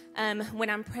when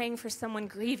I'm praying for someone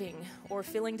grieving or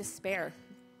feeling despair.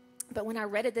 But when I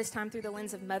read it this time through the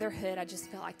lens of motherhood, I just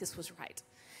felt like this was right.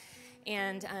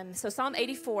 And so Psalm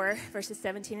 84, verses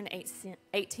 17 and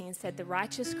 18 said, "The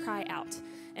righteous cry out,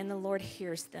 and the Lord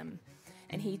hears them,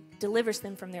 and he delivers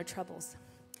them from their troubles.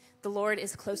 The Lord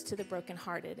is close to the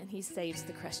brokenhearted, and he saves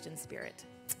the crushed in spirit."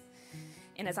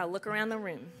 And as I look around the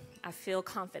room, I feel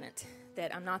confident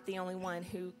that I'm not the only one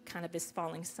who kind of is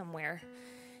falling somewhere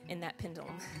in that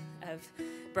pendulum of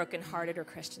brokenhearted or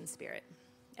crushed in spirit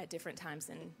at different times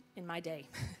in my day.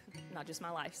 not just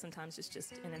my life. Sometimes it's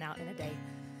just in and out in a day.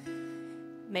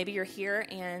 Maybe you're here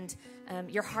and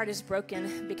your heart is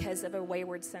broken because of a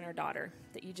wayward son or daughter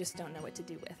that you just don't know what to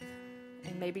do with.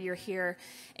 And maybe you're here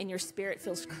and your spirit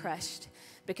feels crushed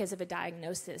because of a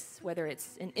diagnosis, whether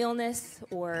it's an illness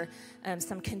or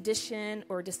some condition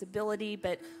or disability,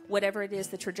 but whatever it is,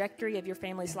 the trajectory of your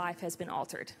family's life has been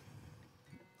altered.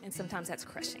 And sometimes that's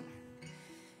crushing.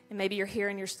 And maybe you're here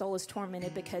and your soul is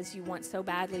tormented because you want so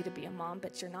badly to be a mom,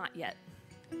 but you're not yet,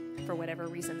 for whatever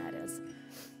reason that is.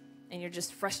 And you're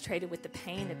just frustrated with the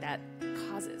pain that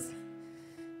causes.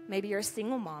 Maybe you're a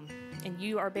single mom and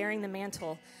you are bearing the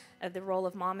mantle of the role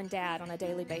of mom and dad on a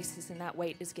daily basis, and that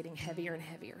weight is getting heavier and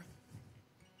heavier.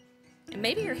 And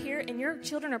maybe you're here and your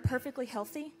children are perfectly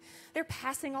healthy. They're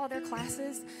passing all their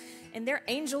classes and they're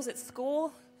angels at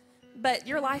school, but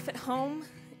your life at home,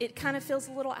 it kind of feels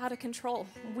a little out of control.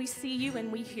 We see you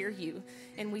and we hear you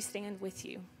and we stand with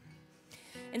you.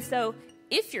 And so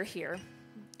if you're here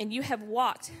and you have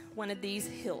walked one of these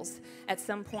hills at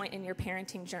some point in your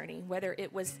parenting journey, whether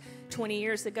it was 20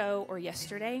 years ago or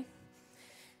yesterday,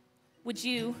 would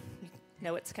you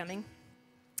know it's coming?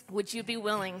 Would you be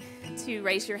willing to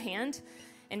raise your hand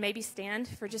and maybe stand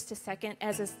for just a second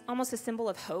as almost a symbol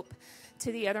of hope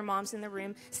to the other moms in the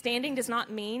room? Standing does not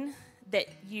mean that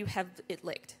you have it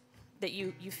licked, that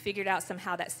you figured out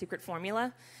somehow that secret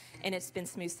formula and it's been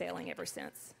smooth sailing ever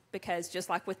since. Because just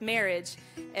like with marriage,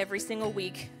 every single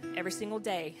week, every single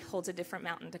day holds a different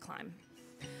mountain to climb.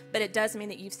 But it does mean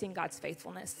that you've seen God's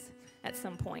faithfulness at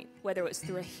some point, whether it was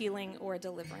through a healing or a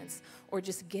deliverance or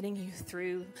just getting you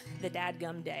through the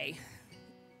dadgum day.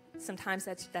 Sometimes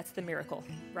that's the miracle,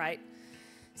 right?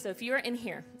 So if you're in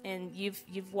here and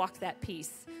you've walked that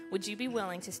piece, would you be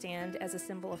willing to stand as a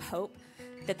symbol of hope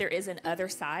that there is an other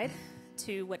side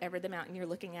to whatever the mountain you're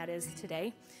looking at is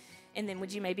today? And then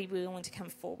would you maybe be willing to come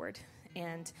forward?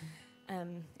 And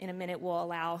in a minute, we'll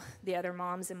allow the other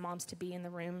moms and moms to be in the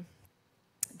room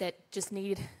that just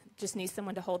need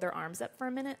someone to hold their arms up for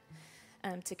a minute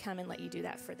to come and let you do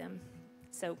that for them.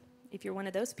 So if you're one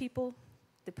of those people,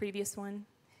 the previous one,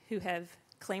 who have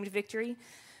claimed victory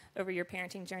over your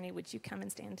parenting journey, would you come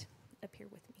and stand up here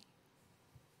with me?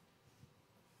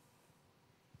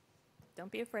 Don't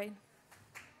be afraid.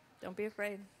 Don't be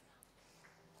afraid.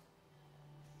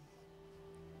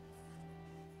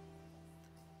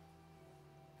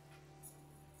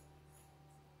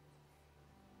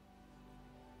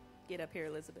 Get up here,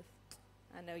 Elizabeth.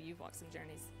 I know you've walked some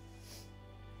journeys.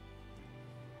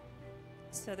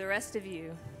 So the rest of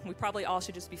you, we probably all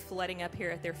should just be flooding up here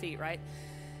at their feet, right?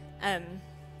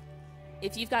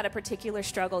 If you've got a particular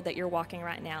struggle that you're walking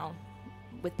right now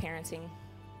with parenting,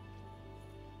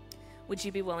 would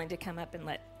you be willing to come up and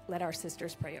let our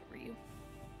sisters pray over you?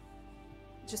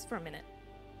 Just for a minute.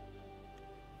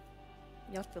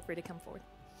 Y'all feel free to come forward.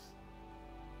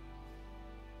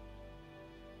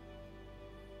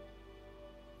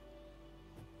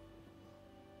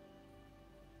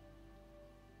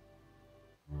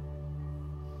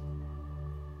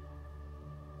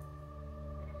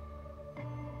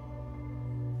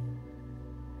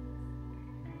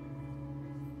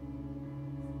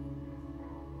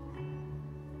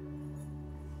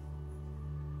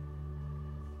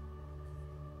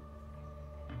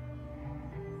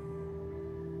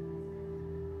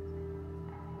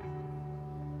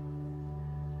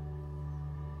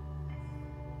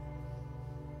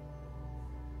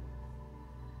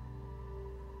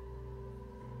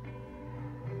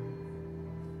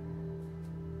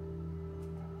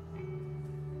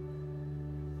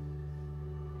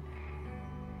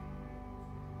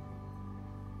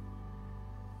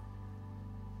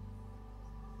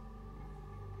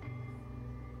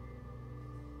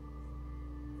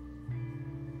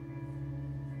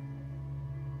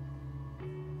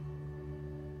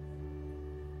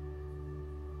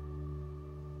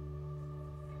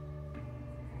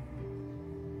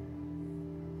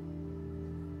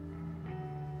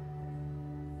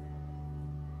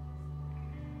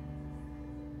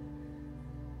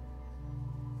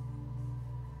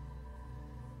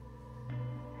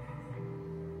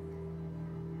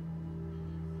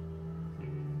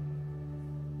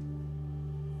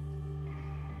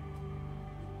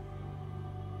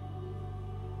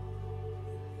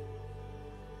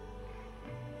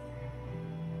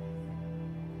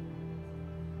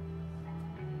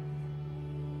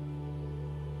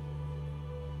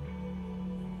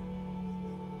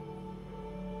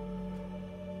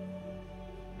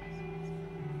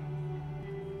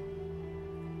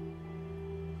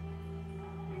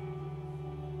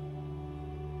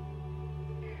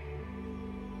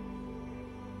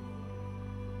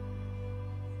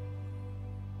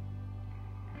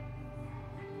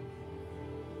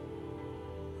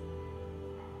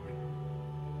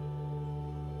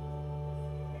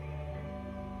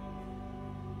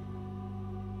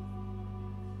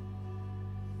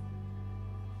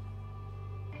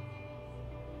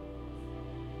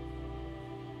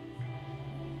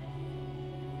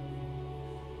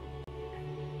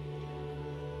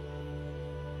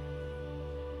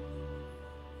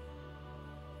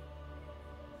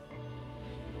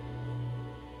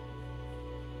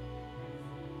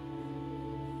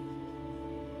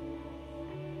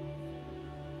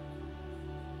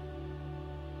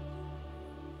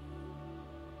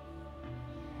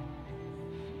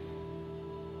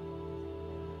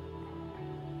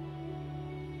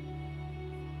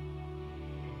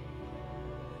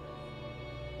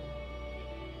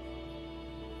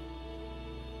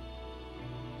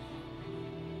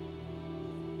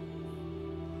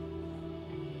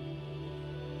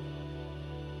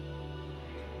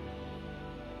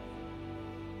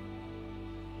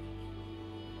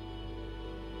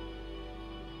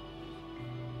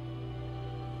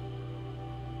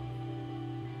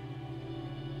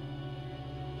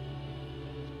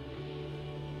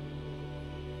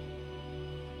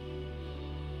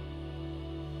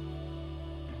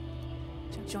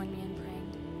 join me in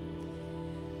praying?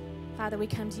 Father, we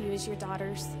come to you as your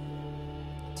daughters,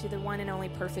 to the one and only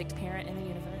perfect parent in the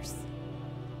universe.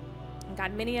 And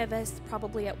God, many of us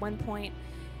probably at one point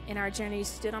in our journey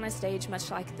stood on a stage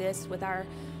much like this with our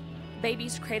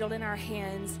babies cradled in our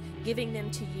hands, giving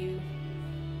them to you,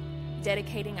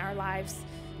 dedicating our lives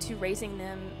to raising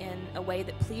them in a way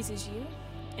that pleases you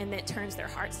and that turns their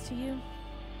hearts to you.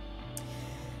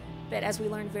 But as we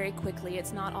learned very quickly,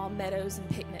 it's not all meadows and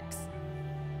picnics.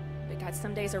 But God,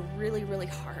 some days are really, really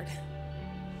hard.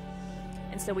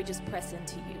 And so we just press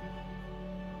into you.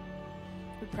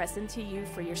 We press into you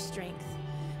for your strength.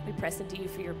 We press into you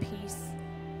for your peace,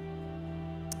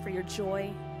 for your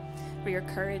joy, for your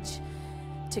courage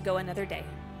to go another day.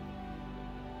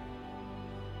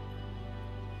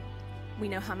 We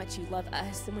know how much you love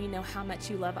us, and we know how much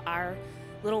you love our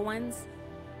little ones,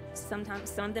 sometimes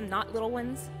some of them not little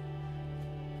ones.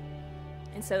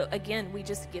 And so again, we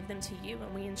just give them to you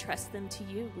and we entrust them to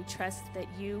you. We trust that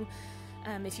you,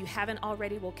 if you haven't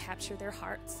already, will capture their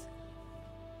hearts.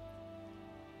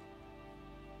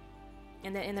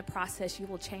 And that in the process, you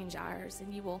will change ours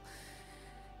and you will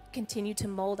continue to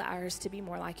mold ours to be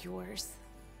more like yours.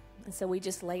 And so we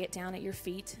just lay it down at your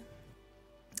feet,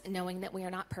 knowing that we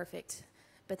are not perfect,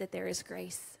 but that there is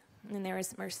grace and there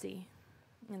is mercy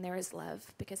and there is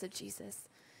love because of Jesus.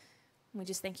 And we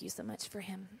just thank you so much for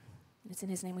him. And it's in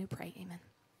his name we pray. Amen.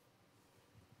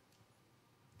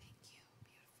 Thank you.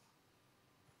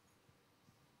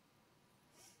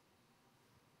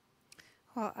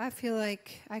 Beautiful. Well, I feel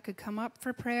like I could come up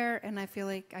for prayer, and I feel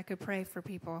like I could pray for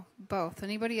people, both.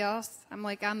 Anybody else? I'm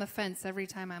like on the fence every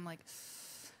time. I'm like,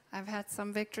 I've had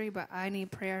some victory, but I need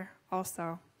prayer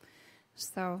also.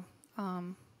 So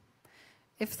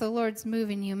if the Lord's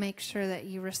moving you, make sure that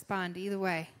you respond either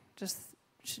way. Just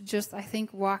I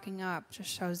think walking up just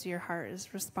shows your heart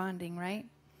is responding, right?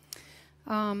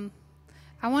 I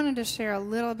wanted to share a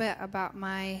little bit about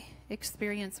my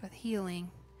experience with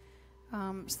healing.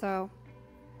 So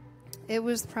it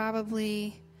was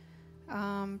probably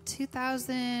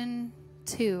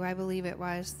 2002, I believe it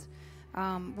was,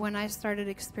 when I started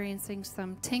experiencing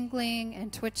some tingling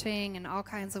and twitching and all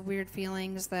kinds of weird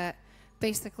feelings that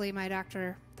basically my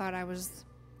doctor thought I was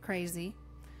crazy,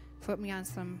 put me on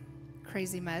some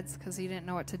crazy meds because he didn't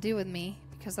know what to do with me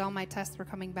because all my tests were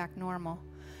coming back normal.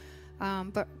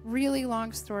 But really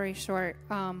long story short,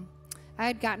 I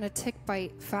had gotten a tick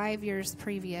bite 5 years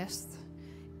previous,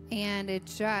 and it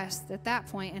just, at that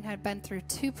point, and had been through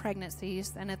 2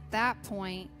 pregnancies, and at that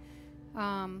point,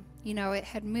 it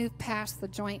had moved past the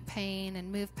joint pain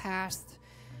and moved past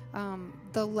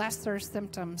the lesser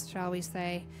symptoms, shall we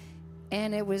say,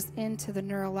 and it was into the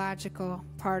neurological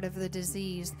part of the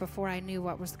disease before I knew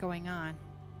what was going on.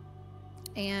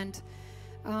 And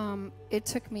it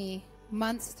took me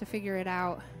months to figure it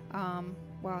out,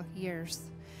 years.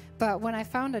 But when I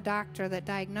found a doctor that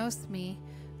diagnosed me,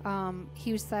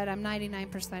 he said, I'm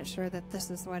 99% sure that this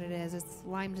is what it is. It's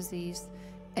Lyme disease.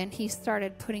 And he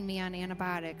started putting me on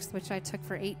antibiotics, which I took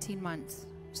for 18 months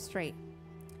straight.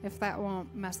 If that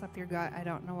won't mess up your gut, I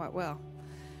don't know what will.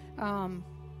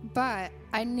 But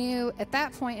I knew at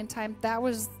that point in time, that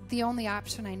was the only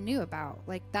option I knew about.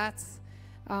 Like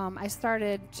I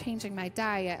started changing my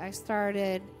diet. I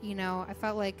started, I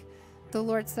felt like the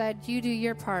Lord said, you do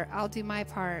your part, I'll do my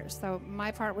part. So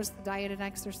my part was the diet and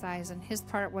exercise, and his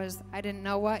part was, I didn't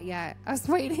know what yet. I was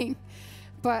waiting.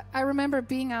 But I remember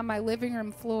being on my living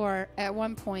room floor at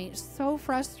one point, so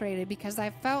frustrated because I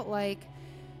felt like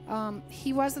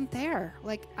he wasn't there.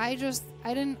 Like I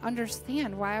didn't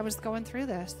understand why I was going through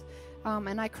this.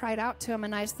 And I cried out to him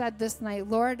and I said this night,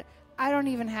 Lord, I don't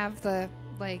even have the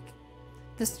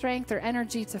strength or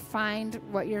energy to find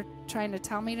what you're trying to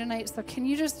tell me tonight. So can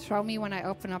you just show me when I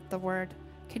open up the word?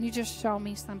 Can you just show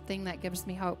me something that gives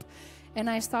me hope? And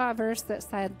I saw a verse that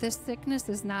said, this sickness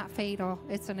is not fatal.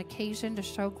 It's an occasion to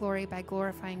show glory by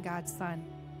glorifying God's Son.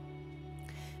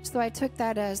 So I took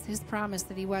that as his promise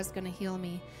that he was going to heal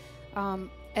me. And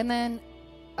then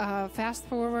fast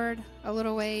forward a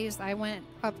little ways, I went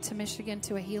up to Michigan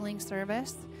to a healing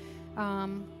service,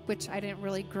 which I didn't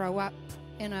really grow up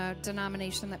in a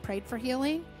denomination that prayed for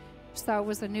healing. So it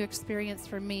was a new experience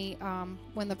for me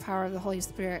when the power of the Holy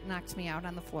Spirit knocked me out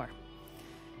on the floor.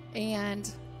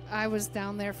 And I was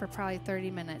down there for probably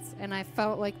 30 minutes, and I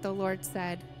felt like the Lord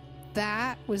said,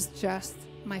 that was just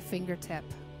my fingertip.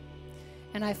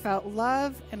 And I felt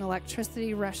love and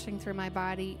electricity rushing through my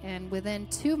body, and within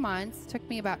 2 months, took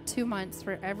me about 2 months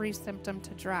for every symptom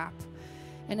to drop.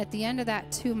 And at the end of that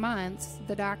 2 months,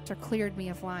 the doctor cleared me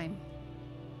of Lyme.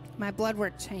 My blood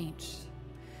work changed.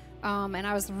 And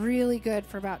I was really good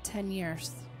for about 10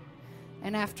 years.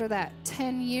 And after that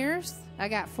 10 years, I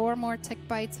got 4 more tick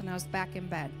bites and I was back in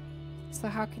bed. So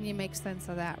how can you make sense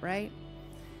of that, right?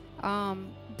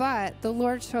 But the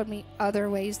Lord showed me other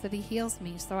ways that he heals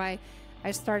me. So I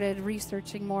started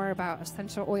researching more about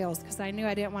essential oils because I knew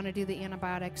I didn't want to do the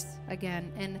antibiotics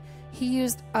again. And he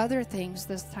used other things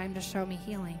this time to show me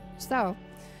healing. So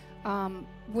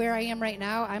where I am right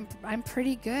now, I'm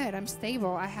pretty good. I'm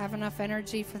stable. I have enough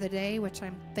energy for the day, which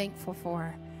I'm thankful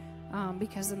for.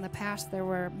 Because in the past there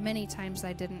were many times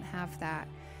I didn't have that.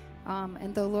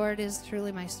 And the Lord is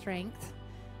truly my strength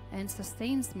and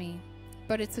sustains me.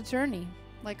 But it's a journey,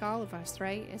 like all of us,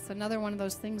 right? It's another one of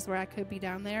those things where I could be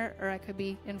down there or I could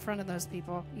be in front of those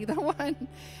people, either one.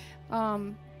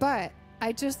 But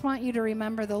I just want you to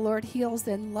remember the Lord heals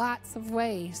in lots of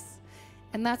ways.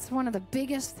 And that's one of the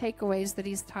biggest takeaways that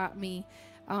he's taught me.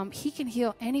 He can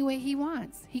heal any way he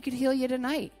wants. He could heal you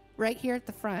tonight, right here at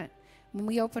the front. When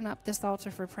we open up this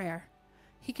altar for prayer,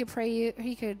 he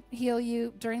could heal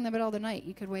you during the middle of the night.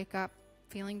 You could wake up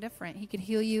feeling different. He could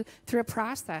heal you through a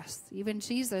process. Even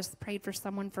Jesus prayed for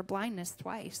someone for blindness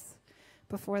twice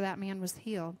before that man was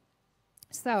healed.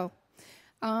 So,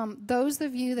 those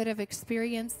of you that have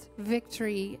experienced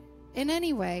victory in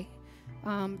any way,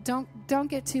 don't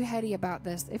get too heady about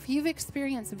this. If you've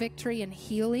experienced victory and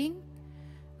healing,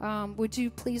 would you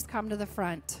please come to the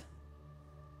front?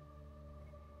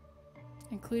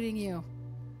 Including you.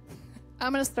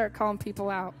 I'm going to start calling people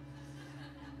out.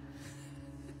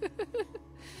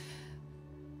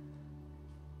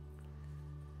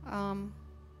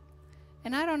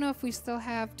 And I don't know if we still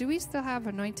have, do we still have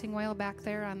anointing oil back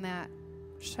there on that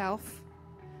shelf?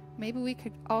 Maybe we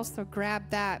could also grab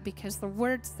that because the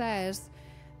word says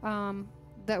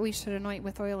that we should anoint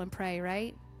with oil and pray,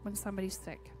 right? When somebody's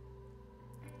sick.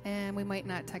 And we might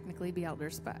not technically be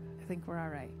elders, but I think we're all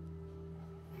right.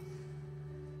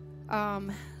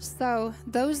 So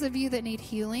those of you that need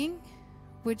healing,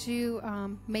 would you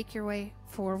make your way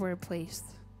forward, please?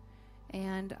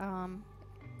 And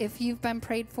if you've been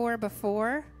prayed for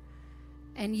before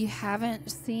and you haven't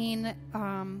seen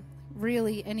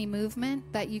really any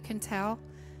movement that you can tell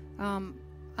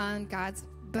on God's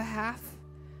behalf,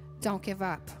 don't give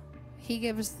up.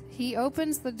 He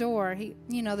opens the door.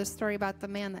 The story about the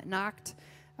man that knocked.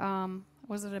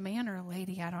 Was it a man or a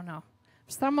lady? I don't know.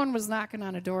 Someone was knocking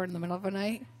on a door in the middle of the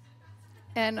night,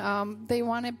 and they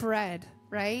wanted bread,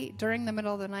 right, during the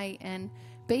middle of the night. And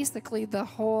basically the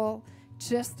whole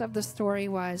gist of the story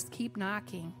was keep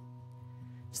knocking.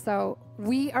 So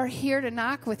we are here to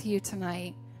knock with you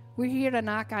tonight. We're here to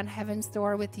knock on heaven's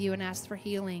door with you and ask for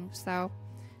healing. So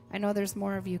I know there's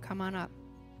more of you. Come on up.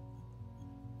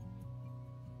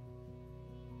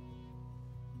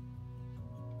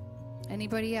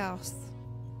 Anybody else?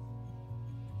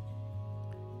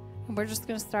 And we're just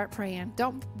going to start praying.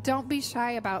 Don't be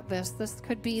shy about this. This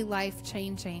could be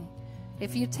life-changing.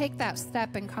 If you take that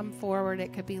step and come forward,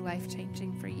 it could be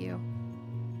life-changing for you.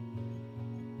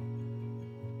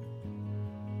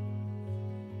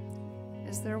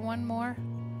 Is there one more?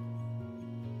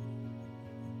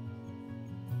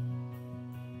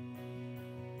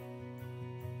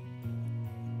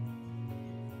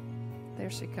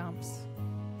 There she comes.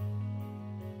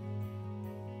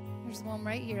 There's one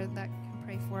right here that can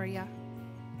pray for you.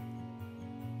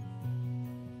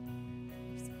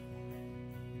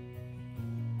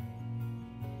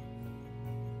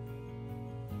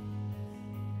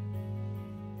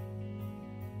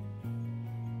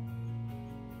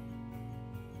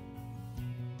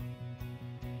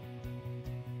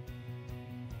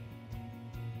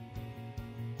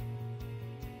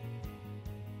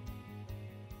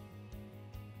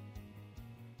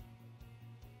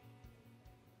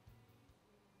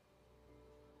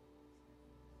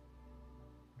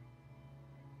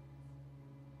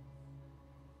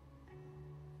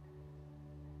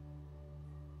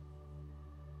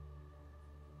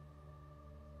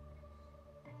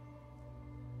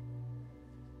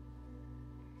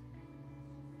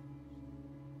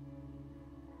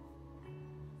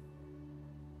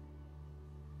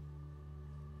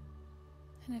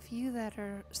 And if you that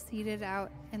are seated out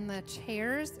in the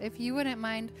chairs, if you wouldn't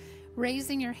mind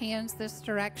raising your hands this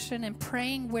direction and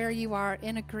praying where you are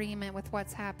in agreement with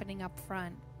what's happening up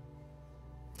front.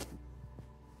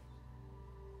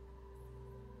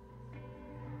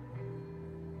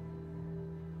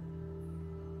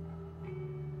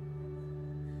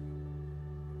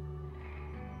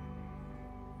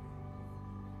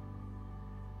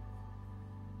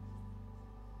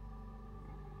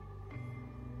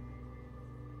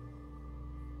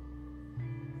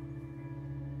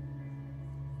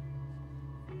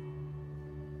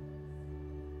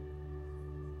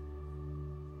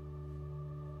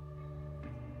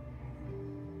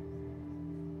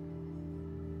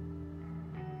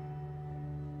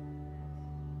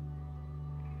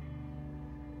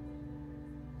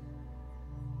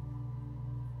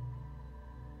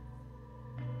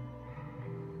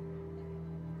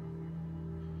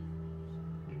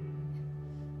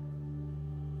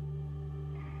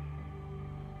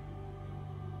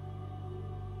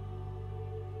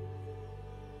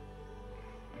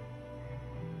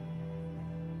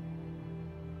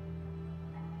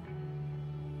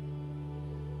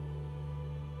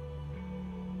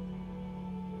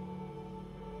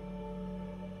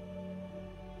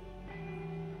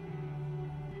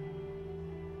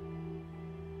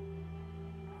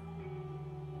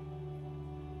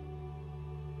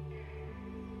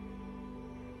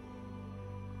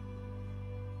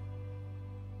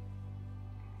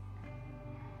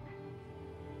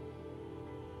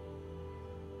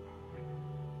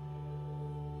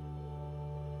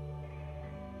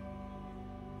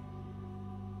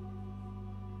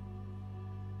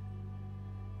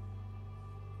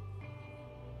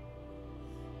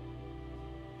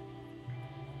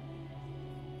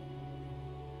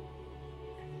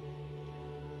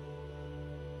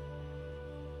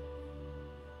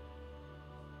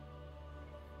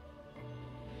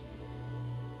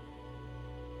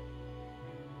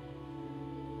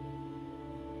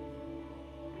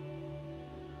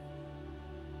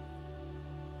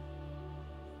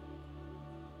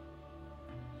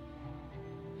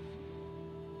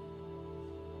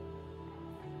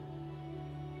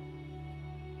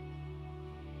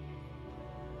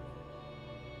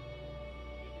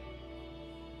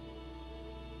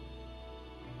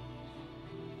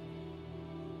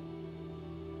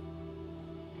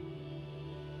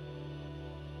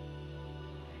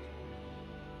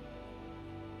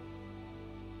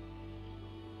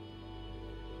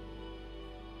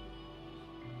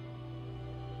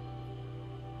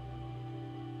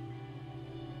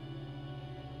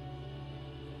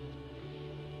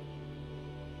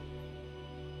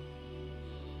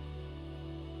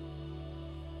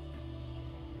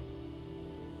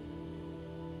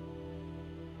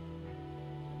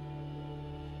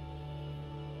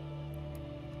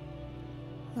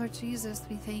 Lord Jesus,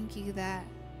 we thank you that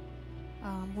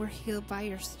we're healed by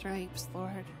your stripes,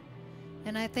 Lord.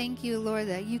 And I thank you, Lord,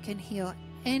 that you can heal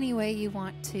any way you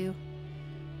want to.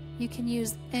 You can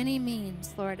use any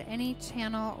means, Lord, any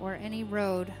channel or any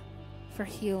road for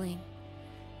healing.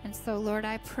 And so, Lord,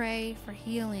 I pray for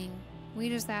healing. We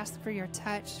just ask for your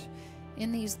touch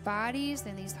in these bodies,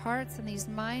 in these hearts, in these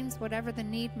minds, whatever the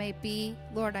need may be.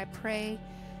 Lord, I pray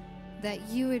that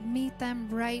you would meet them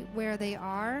right where they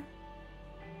are.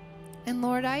 And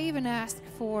Lord, I even ask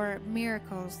for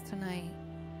miracles tonight.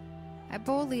 I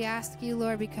boldly ask you,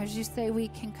 Lord, because you say we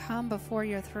can come before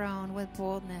your throne with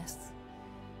boldness.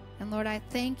 And Lord, I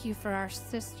thank you for our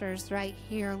sisters right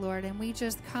here, Lord. And we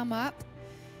just come up,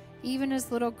 even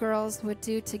as little girls would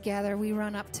do together. We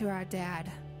run up to our dad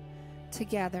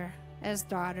together as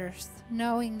daughters,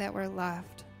 knowing that we're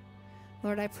loved.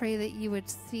 Lord, I pray that you would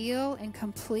seal and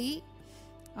complete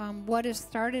what is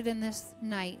started in this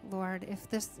night, Lord.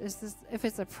 If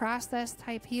it's a process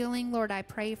type healing, Lord, I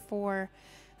pray for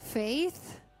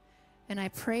faith and I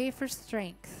pray for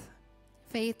strength.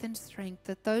 Faith and strength,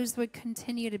 that those would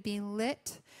continue to be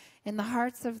lit in the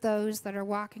hearts of those that are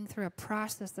walking through a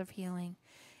process of healing.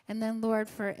 And then, Lord,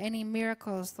 for any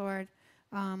miracles, Lord,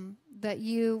 that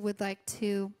you would like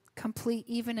to complete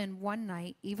even in one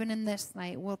night, even in this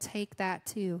night, we'll take that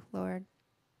too, Lord.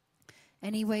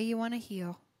 Any way you want to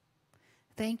heal.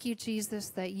 Thank you, Jesus,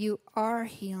 that you are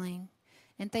healing.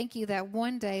 And thank you that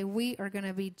one day we are going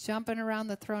to be jumping around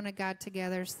the throne of God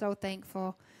together. So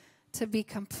thankful to be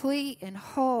complete and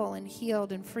whole and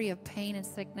healed and free of pain and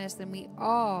sickness. And we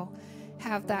all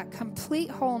have that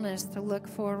complete wholeness to look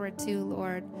forward to,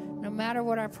 Lord, no matter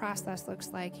what our process looks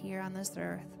like here on this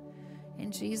earth.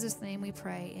 In Jesus' name we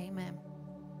pray. Amen.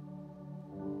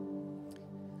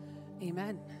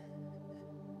 Amen.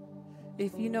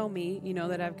 If you know me, you know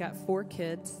that I've got 4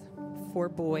 kids, 4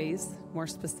 boys, more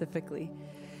specifically.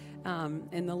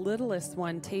 And the littlest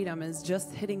one, Tatum, is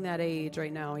just hitting that age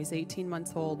right now. He's 18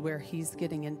 months old where he's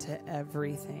getting into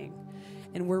everything.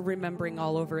 And we're remembering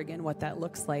all over again what that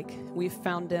looks like. We've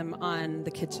found him on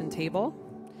the kitchen table.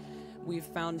 We've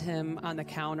found him on the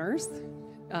counters.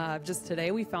 Just today,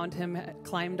 we found him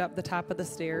climbed up the top of the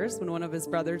stairs when one of his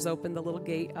brothers opened the little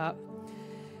gate up.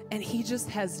 And he just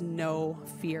has no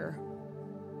fear.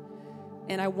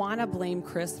 And I want to blame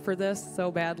Chris for this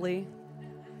so badly.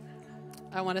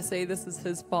 I want to say this is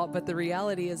his fault, but the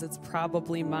reality is it's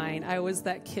probably mine. I was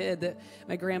that kid that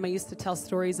my grandma used to tell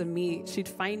stories of me. She'd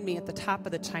find me at the top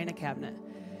of the china cabinet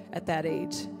at that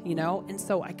age, you know? And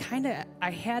so I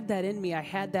had that in me. I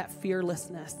had that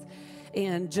fearlessness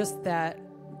and just that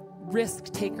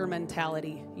risk-taker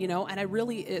mentality, you know? And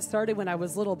it started when I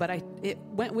was little, but it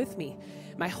went with me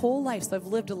my whole life. So I've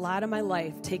lived a lot of my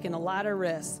life, taken a lot of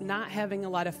risks, not having a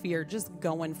lot of fear, just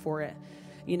going for it.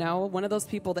 You know, one of those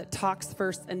people that talks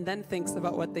first and then thinks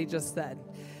about what they just said.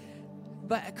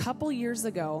 But a couple years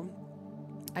ago,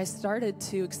 I started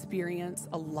to experience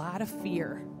a lot of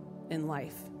fear in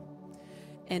life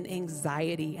and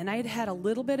anxiety. And I'd had a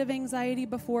little bit of anxiety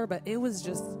before, but it was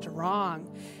just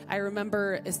strong. I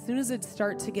remember as soon as it'd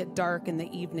start to get dark in the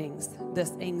evenings,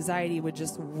 this anxiety would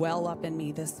just well up in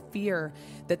me, this fear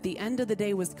that the end of the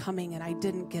day was coming and I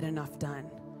didn't get enough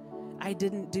done. I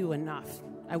didn't do enough.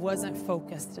 I wasn't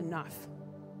focused enough.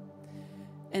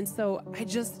 And so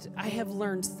I have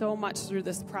learned so much through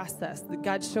this process. That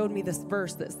God showed me this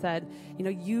verse that said, you know,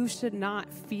 you should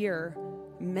not fear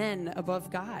men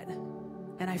above God.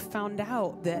 And I found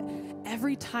out that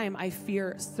every time I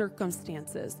fear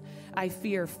circumstances, I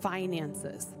fear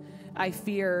finances, I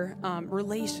fear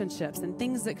relationships and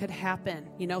things that could happen,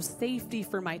 you know, safety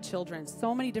for my children,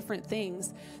 so many different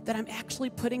things that I'm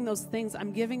actually putting those things,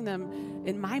 I'm giving them,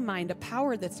 in my mind, a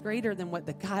power that's greater than what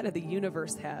the God of the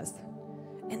universe has.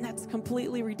 And that's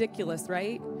completely ridiculous,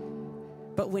 right?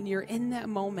 But when you're in that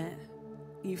moment,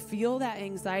 you feel that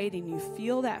anxiety and you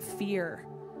feel that fear.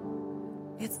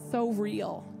 It's so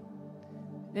real.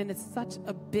 And it's such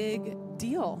a big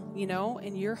deal, you know,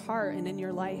 in your heart and in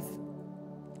your life.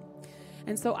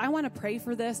 And so I want to pray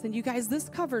for this. And you guys, this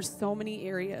covers so many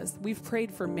areas. We've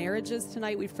prayed for marriages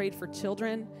tonight. We've prayed for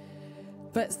children.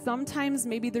 But sometimes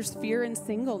maybe there's fear in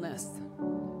singleness.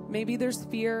 Maybe there's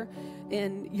fear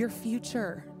in your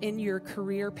future, in your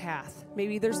career path.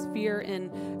 Maybe there's fear in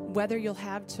whether you'll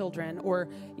have children or,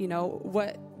 you know,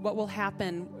 what will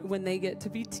happen when they get to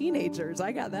be teenagers.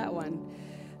 I got that one.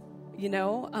 You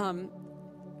know,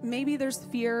 maybe there's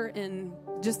fear in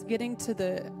just getting to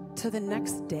the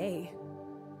next day.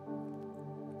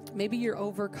 Maybe you're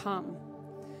overcome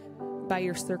by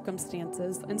your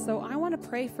circumstances. And so I want to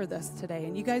pray for this today.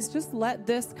 And you guys just let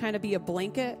this kind of be a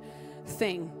blanket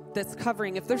thing that's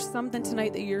covering, if there's something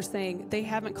tonight that you're saying, they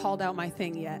haven't called out my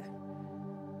thing yet,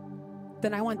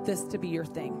 then I want this to be your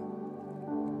thing.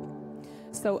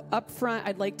 So up front,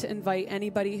 I'd like to invite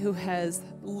anybody who has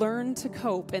learned to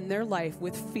cope in their life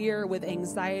with fear, with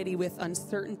anxiety, with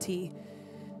uncertainty,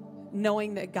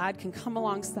 knowing that God can come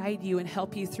alongside you and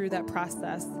help you through that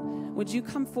process. Would you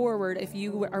come forward if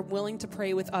you are willing to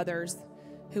pray with others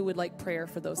who would like prayer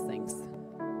for those things?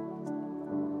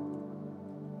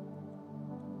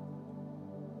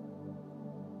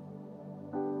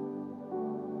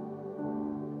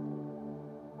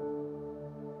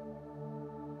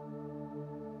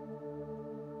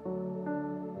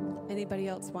 Anybody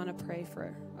else want to pray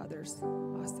for others?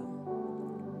 Awesome.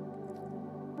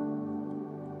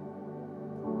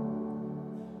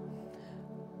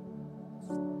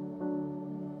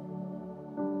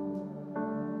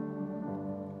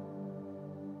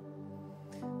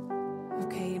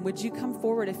 Okay, and would you come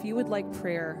forward if you would like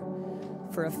prayer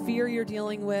for a fear you're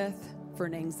dealing with, for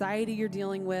an anxiety you're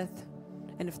dealing with,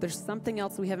 and if there's something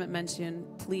else we haven't mentioned,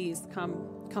 please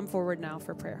come forward now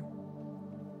for prayer.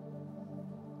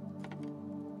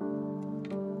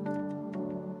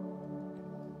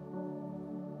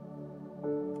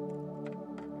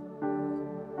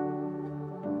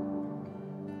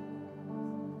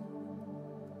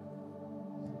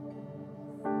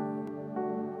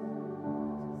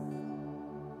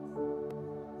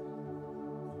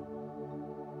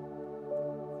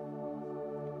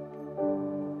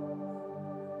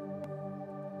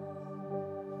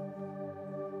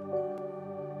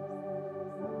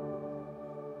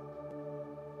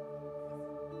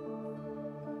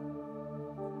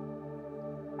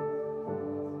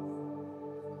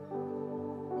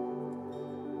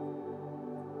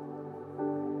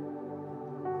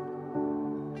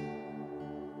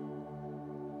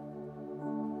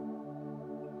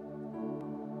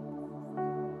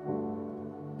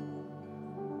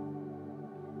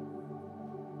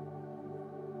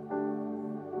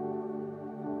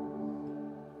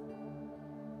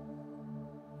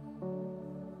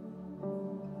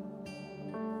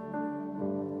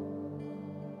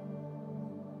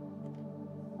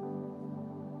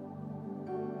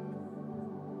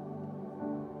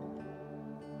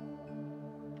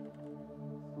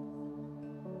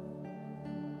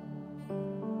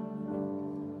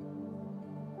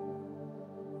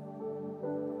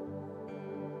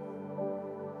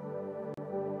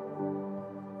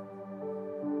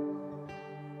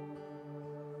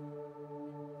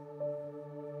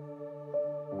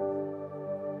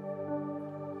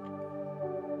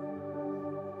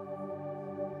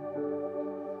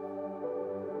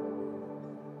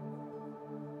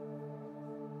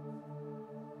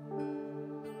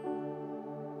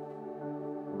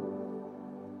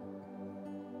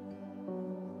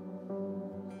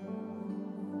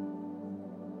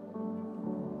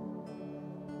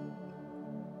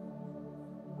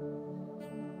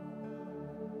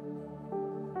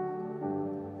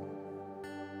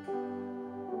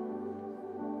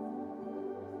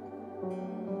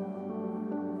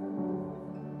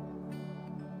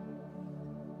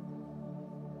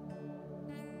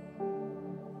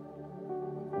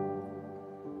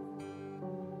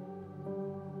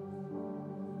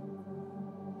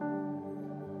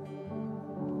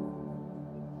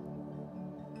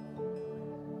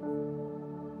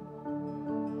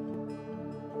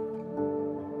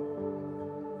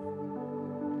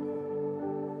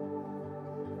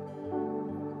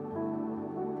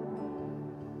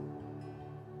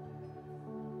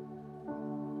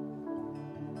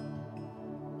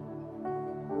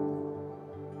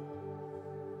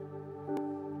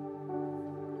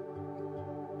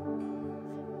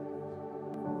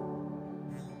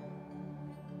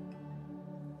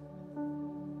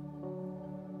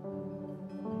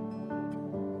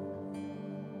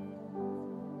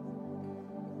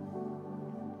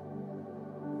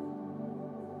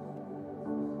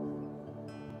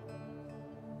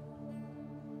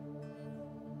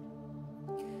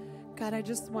 God, I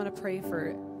just want to pray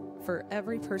for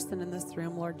every person in this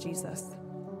room, Lord Jesus,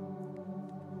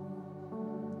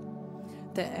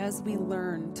 that as we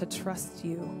learn to trust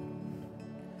you,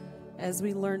 as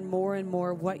we learn more and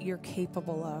more what you're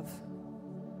capable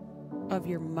of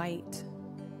your might,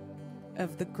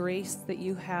 of the grace that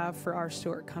you have for our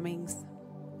shortcomings,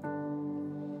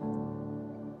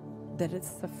 that it's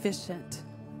sufficient,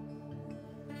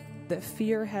 that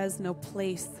fear has no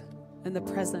place in the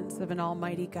presence of an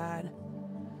almighty God.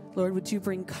 Lord, would you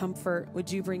bring comfort?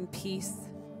 Would you bring peace?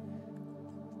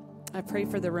 I pray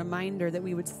for the reminder that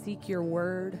we would seek your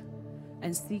word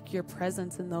and seek your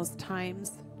presence in those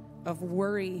times of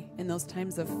worry, in those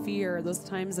times of fear, those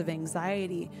times of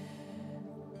anxiety,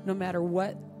 no matter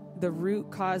what the root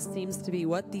cause seems to be,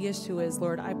 what the issue is,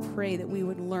 Lord, I pray that we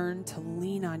would learn to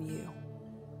lean on you.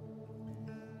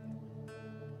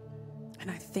 And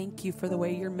I thank you for the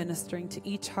way you're ministering to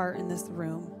each heart in this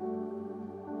room.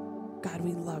 God,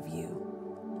 we love you.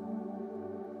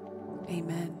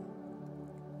 Amen.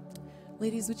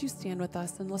 Ladies, would you stand with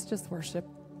us and let's just worship?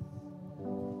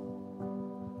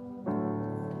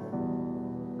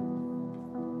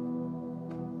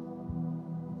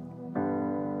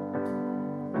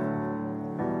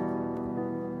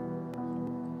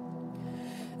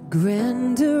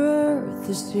 Grander earth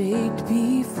is shaped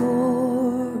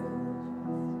before,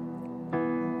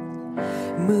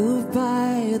 moved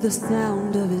by the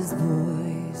sound of his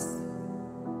voice,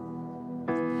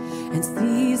 and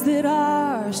seas that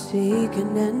are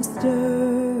shaken and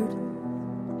stirred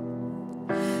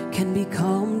can be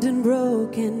calmed and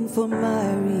broken for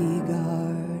my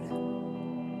regard.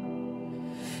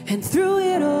 And through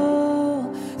it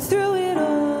all,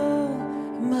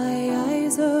 my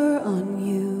eyes are on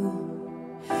you.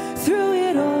 Through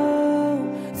it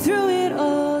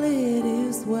all, it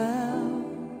is well.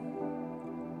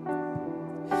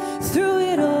 Through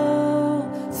it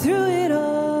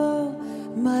all,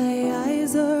 my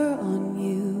eyes are on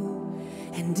you,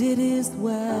 and it is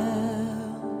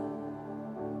well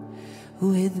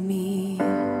with me.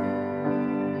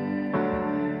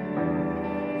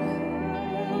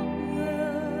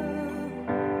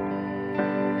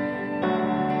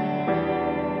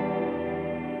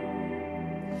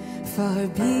 Far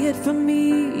be it from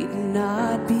me to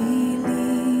not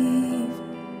believe,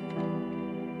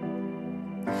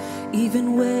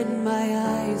 even when my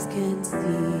eyes can see.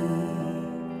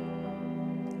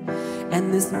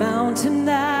 And this mountain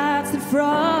that's in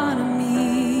front of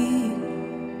me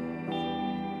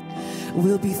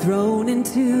will be thrown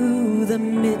into the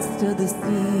midst of the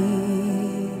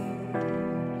sea.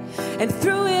 And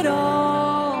through it all,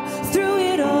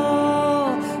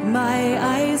 my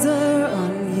eyes are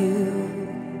on you.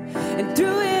 And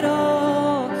through it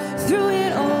all,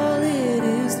 it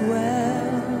is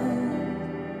well.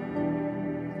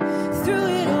 Through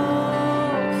it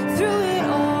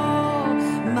all,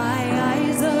 my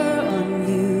eyes are on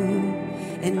you,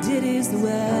 and it is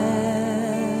well.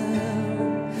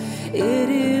 It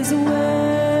is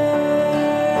well.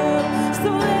 So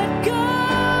let go,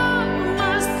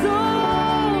 my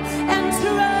soul, and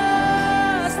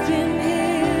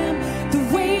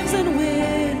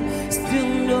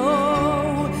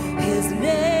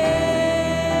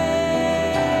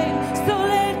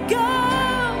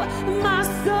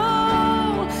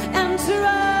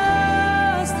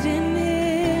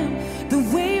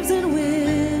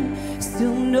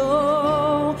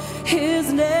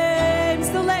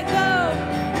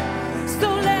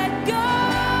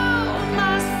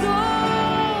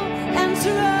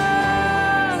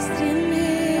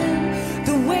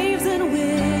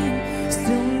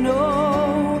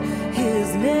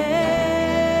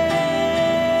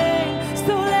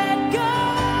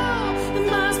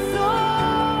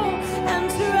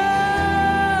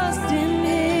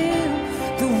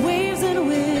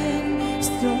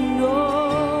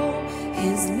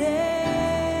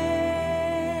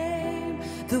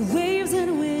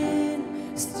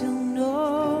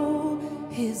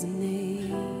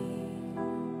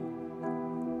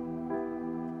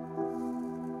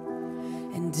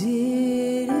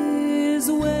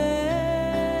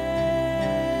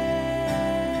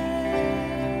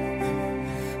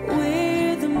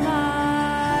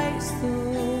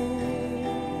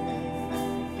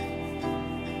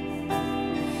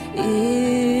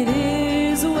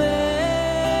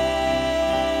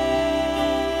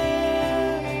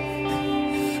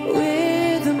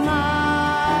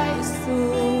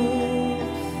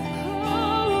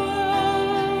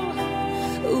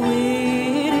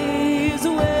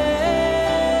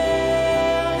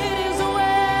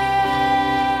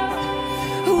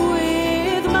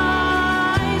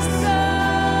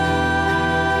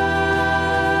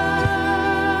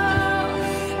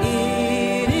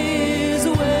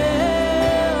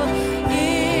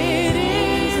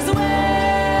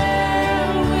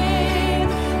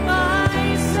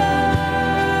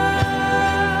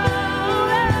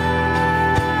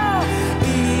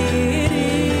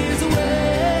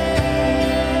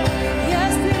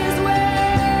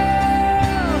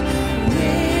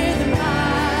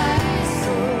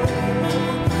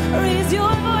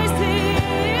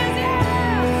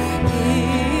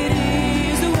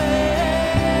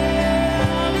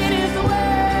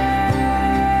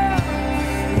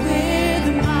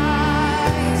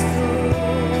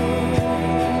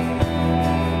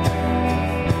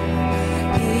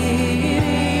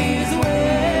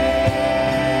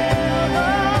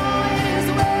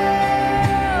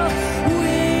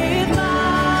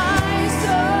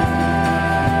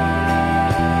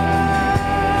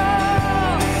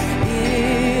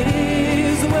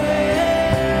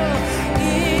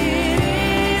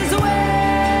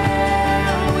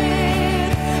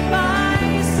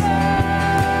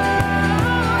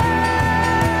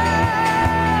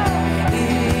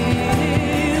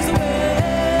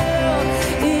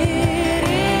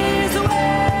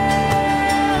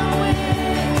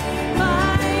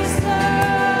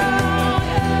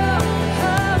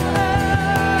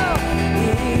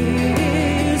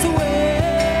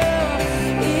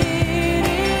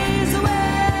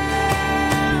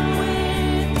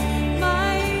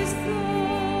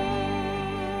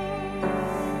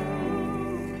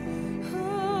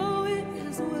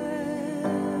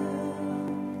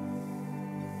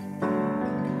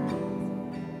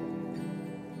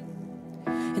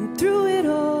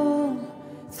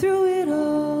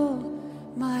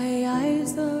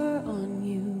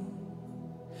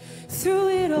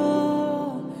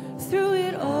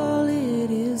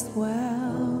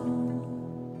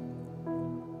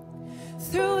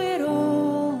Through it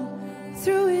all,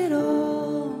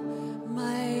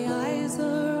 my eyes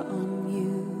are on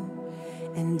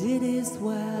you, and it is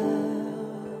well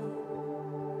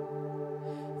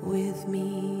with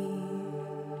me.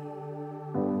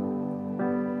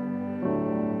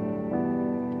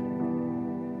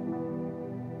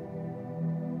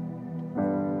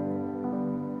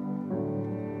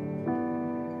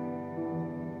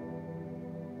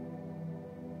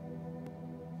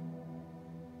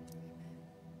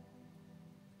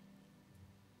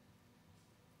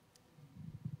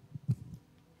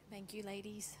 Thank you,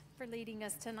 ladies, for leading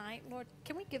us tonight. Lord,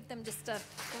 can we give them just a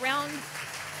round?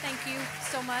 Thank you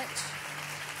so much.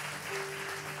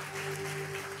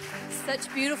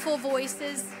 Such beautiful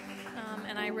voices,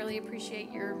 and I really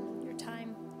appreciate your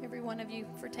time, every one of you,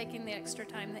 for taking the extra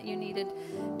time that you needed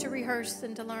to rehearse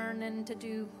and to learn and to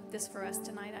do this for us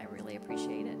tonight. I really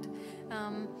appreciate it.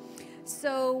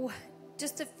 So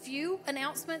just a few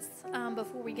announcements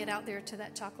before we get out there to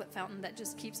that chocolate fountain that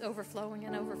just keeps overflowing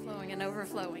and overflowing and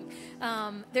overflowing.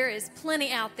 There is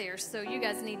plenty out there, so you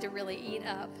guys need to really eat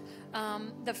up.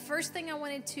 The first thing I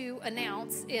wanted to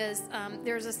announce is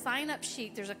there's a sign-up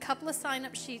sheet. There's a couple of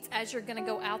sign-up sheets as you're going to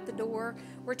go out the door.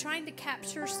 We're trying to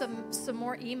capture some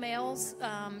more emails.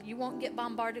 You won't get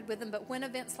bombarded with them, but when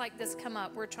events like this come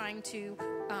up, we're trying to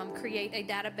create a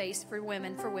database for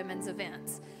women for women's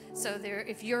events. So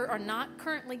if you are not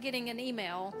currently getting an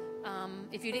email,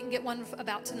 if you didn't get one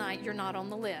about tonight, you're not on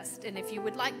the list. And if you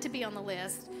would like to be on the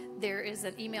list, there is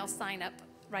an email sign-up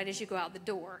right as you go out the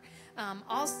door.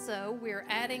 Also, we're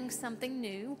adding something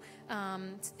new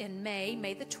in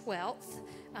May the 12th.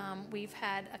 We've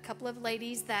had a couple of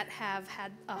ladies that have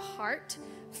had a heart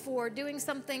for doing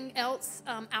something else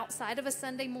outside of a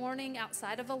Sunday morning,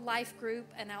 outside of a life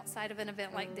group, and outside of an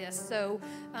event like this. So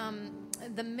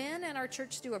the men in our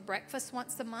church do a breakfast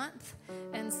once a month,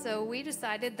 and so we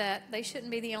decided that they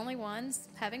shouldn't be the only ones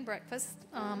having breakfast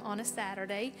on a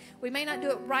Saturday. We may not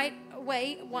do it right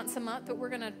away once a month, but we're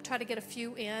going to try to get a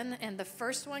few in, and the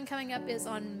first one coming up is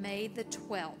on May the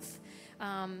 12th.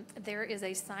 There is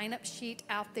a sign-up sheet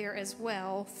out there as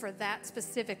well for that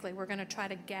specifically. We're going to try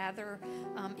to gather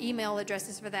email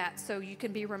addresses for that so you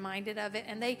can be reminded of it.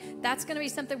 And that's going to be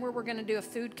something where we're going to do a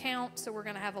food count, so we're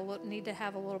going to need to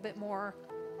have a little bit more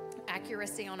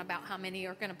accuracy on about how many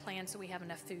are going to plan so we have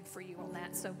enough food for you on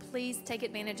that. So please take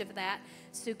advantage of that.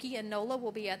 Suki and Nola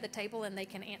will be at the table, and they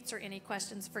can answer any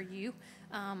questions for you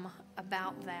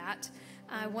about that.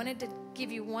 I wanted to give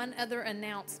you one other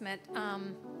announcement.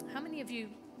 How many of you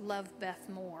love Beth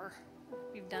Moore?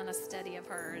 You've done a study of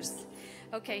hers.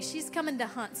 Okay, she's coming to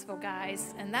Huntsville,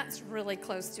 guys, and that's really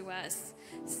close to us.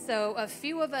 So a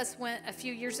few of us went a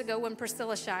few years ago when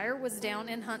Priscilla Shire was down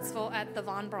in Huntsville at the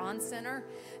Von Braun Center.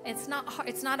 It's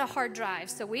not a hard drive.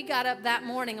 So we got up that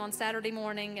morning on Saturday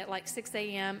morning at like 6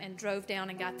 a.m. and drove down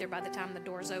and got there by the time the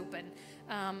doors opened.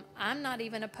 I'm not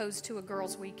even opposed to a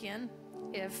girls' weekend.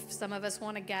 If some of us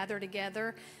want to gather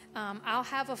together, I'll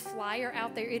have a flyer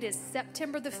out there. It is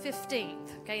September the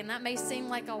 15th, okay? And that may seem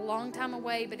like a long time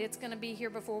away, but it's going to be here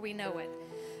before we know it.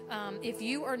 If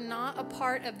you are not a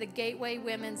part of the Gateway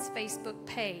Women's Facebook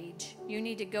page, you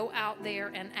need to go out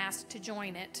there and ask to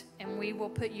join it, and we will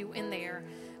put you in there.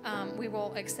 We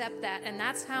will accept that, and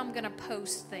that's how I'm going to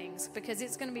post things, because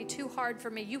it's going to be too hard for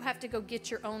me. You have to go get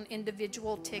your own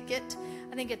individual ticket.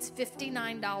 I think it's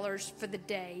 $59 for the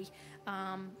day.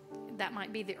 That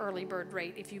might be the early bird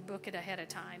rate if you book it ahead of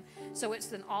time. So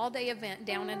it's an all-day event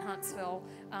down in Huntsville,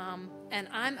 and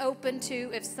I'm open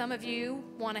to, if some of you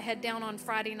want to head down on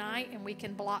Friday night and we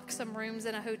can block some rooms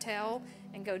in a hotel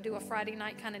and go do a Friday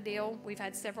night kind of deal. We've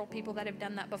had several people that have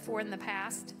done that before in the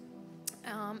past.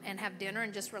 And have dinner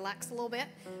and just relax a little bit.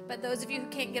 But those of you who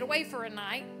can't get away for a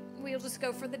night, we'll just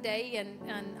go for the day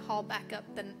and haul back up.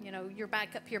 Then, you're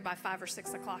back up here by 5 or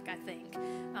 6 o'clock, I think,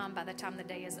 by the time the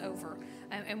day is over.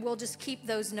 And we'll just keep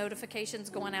those notifications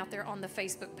going out there on the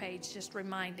Facebook page, just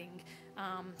reminding.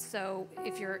 So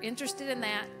if you're interested in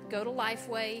that, go to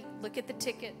Lifeway, look at the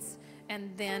tickets,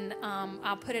 and then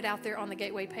I'll put it out there on the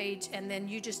Gateway page, and then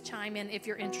you just chime in if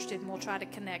you're interested, and we'll try to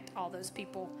connect all those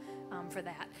people for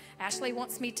that. Ashley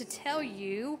wants me to tell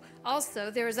you also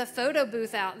there's a photo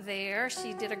booth out there.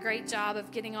 She did a great job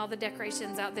of getting all the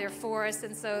decorations out there for us,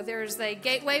 and so there's a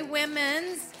Gateway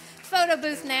Women's photo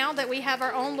booth now that we have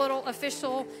our own little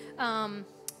official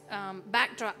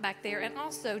backdrop back there. And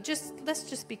also, let's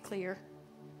just be clear.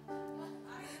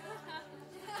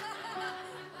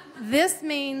 This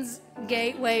means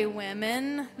Gateway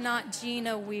Women, not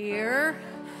Gina Weir.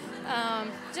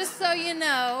 Just so you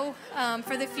know,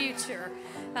 for the future.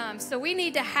 So we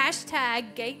need to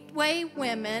hashtag Gateway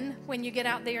Women when you get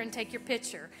out there and take your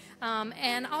picture.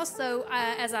 And also,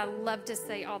 as I love to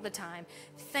say all the time,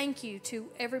 thank you to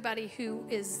everybody who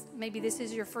is, maybe this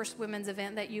is your first women's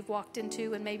event that you've walked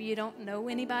into, and maybe you don't know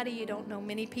anybody, you don't know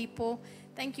many people.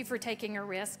 Thank you for taking a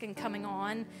risk and coming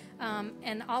on.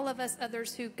 And all of us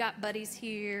others who've got buddies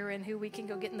here and who we can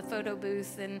go get in the photo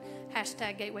booth and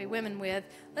hashtag Gateway Women with,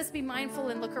 let's be mindful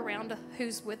and look around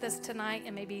who's with us tonight,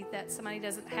 and maybe that somebody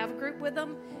doesn't have a group with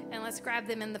them, and let's grab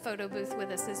them in the photo booth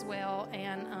with us as well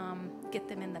and get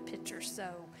them in the picture. So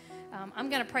I'm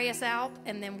going to pray us out,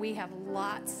 and then we have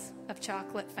lots of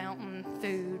chocolate fountain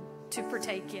food to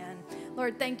partake in.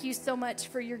 Lord, thank you so much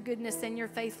for your goodness and your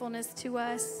faithfulness to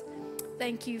us.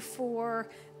 Thank you for,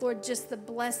 Lord, just the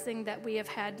blessing that we have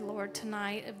had, Lord,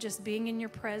 tonight of just being in your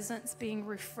presence, being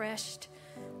refreshed,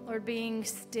 Lord, being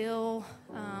still,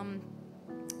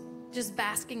 just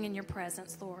basking in your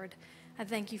presence, Lord. I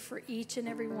thank you for each and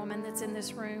every woman that's in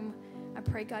this room. I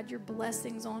pray, God, your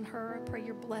blessings on her. I pray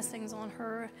your blessings on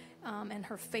her and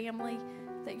her family,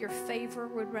 that your favor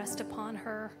would rest upon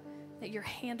her, that your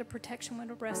hand of protection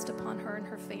would rest upon her and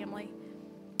her family.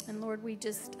 And Lord, we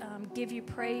just give you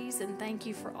praise and thank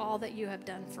you for all that you have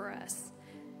done for us.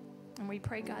 And we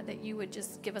pray, God, that you would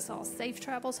just give us all safe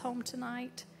travels home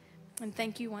tonight. And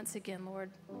thank you once again,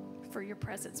 Lord, for your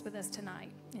presence with us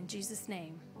tonight. In Jesus'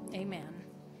 name, amen.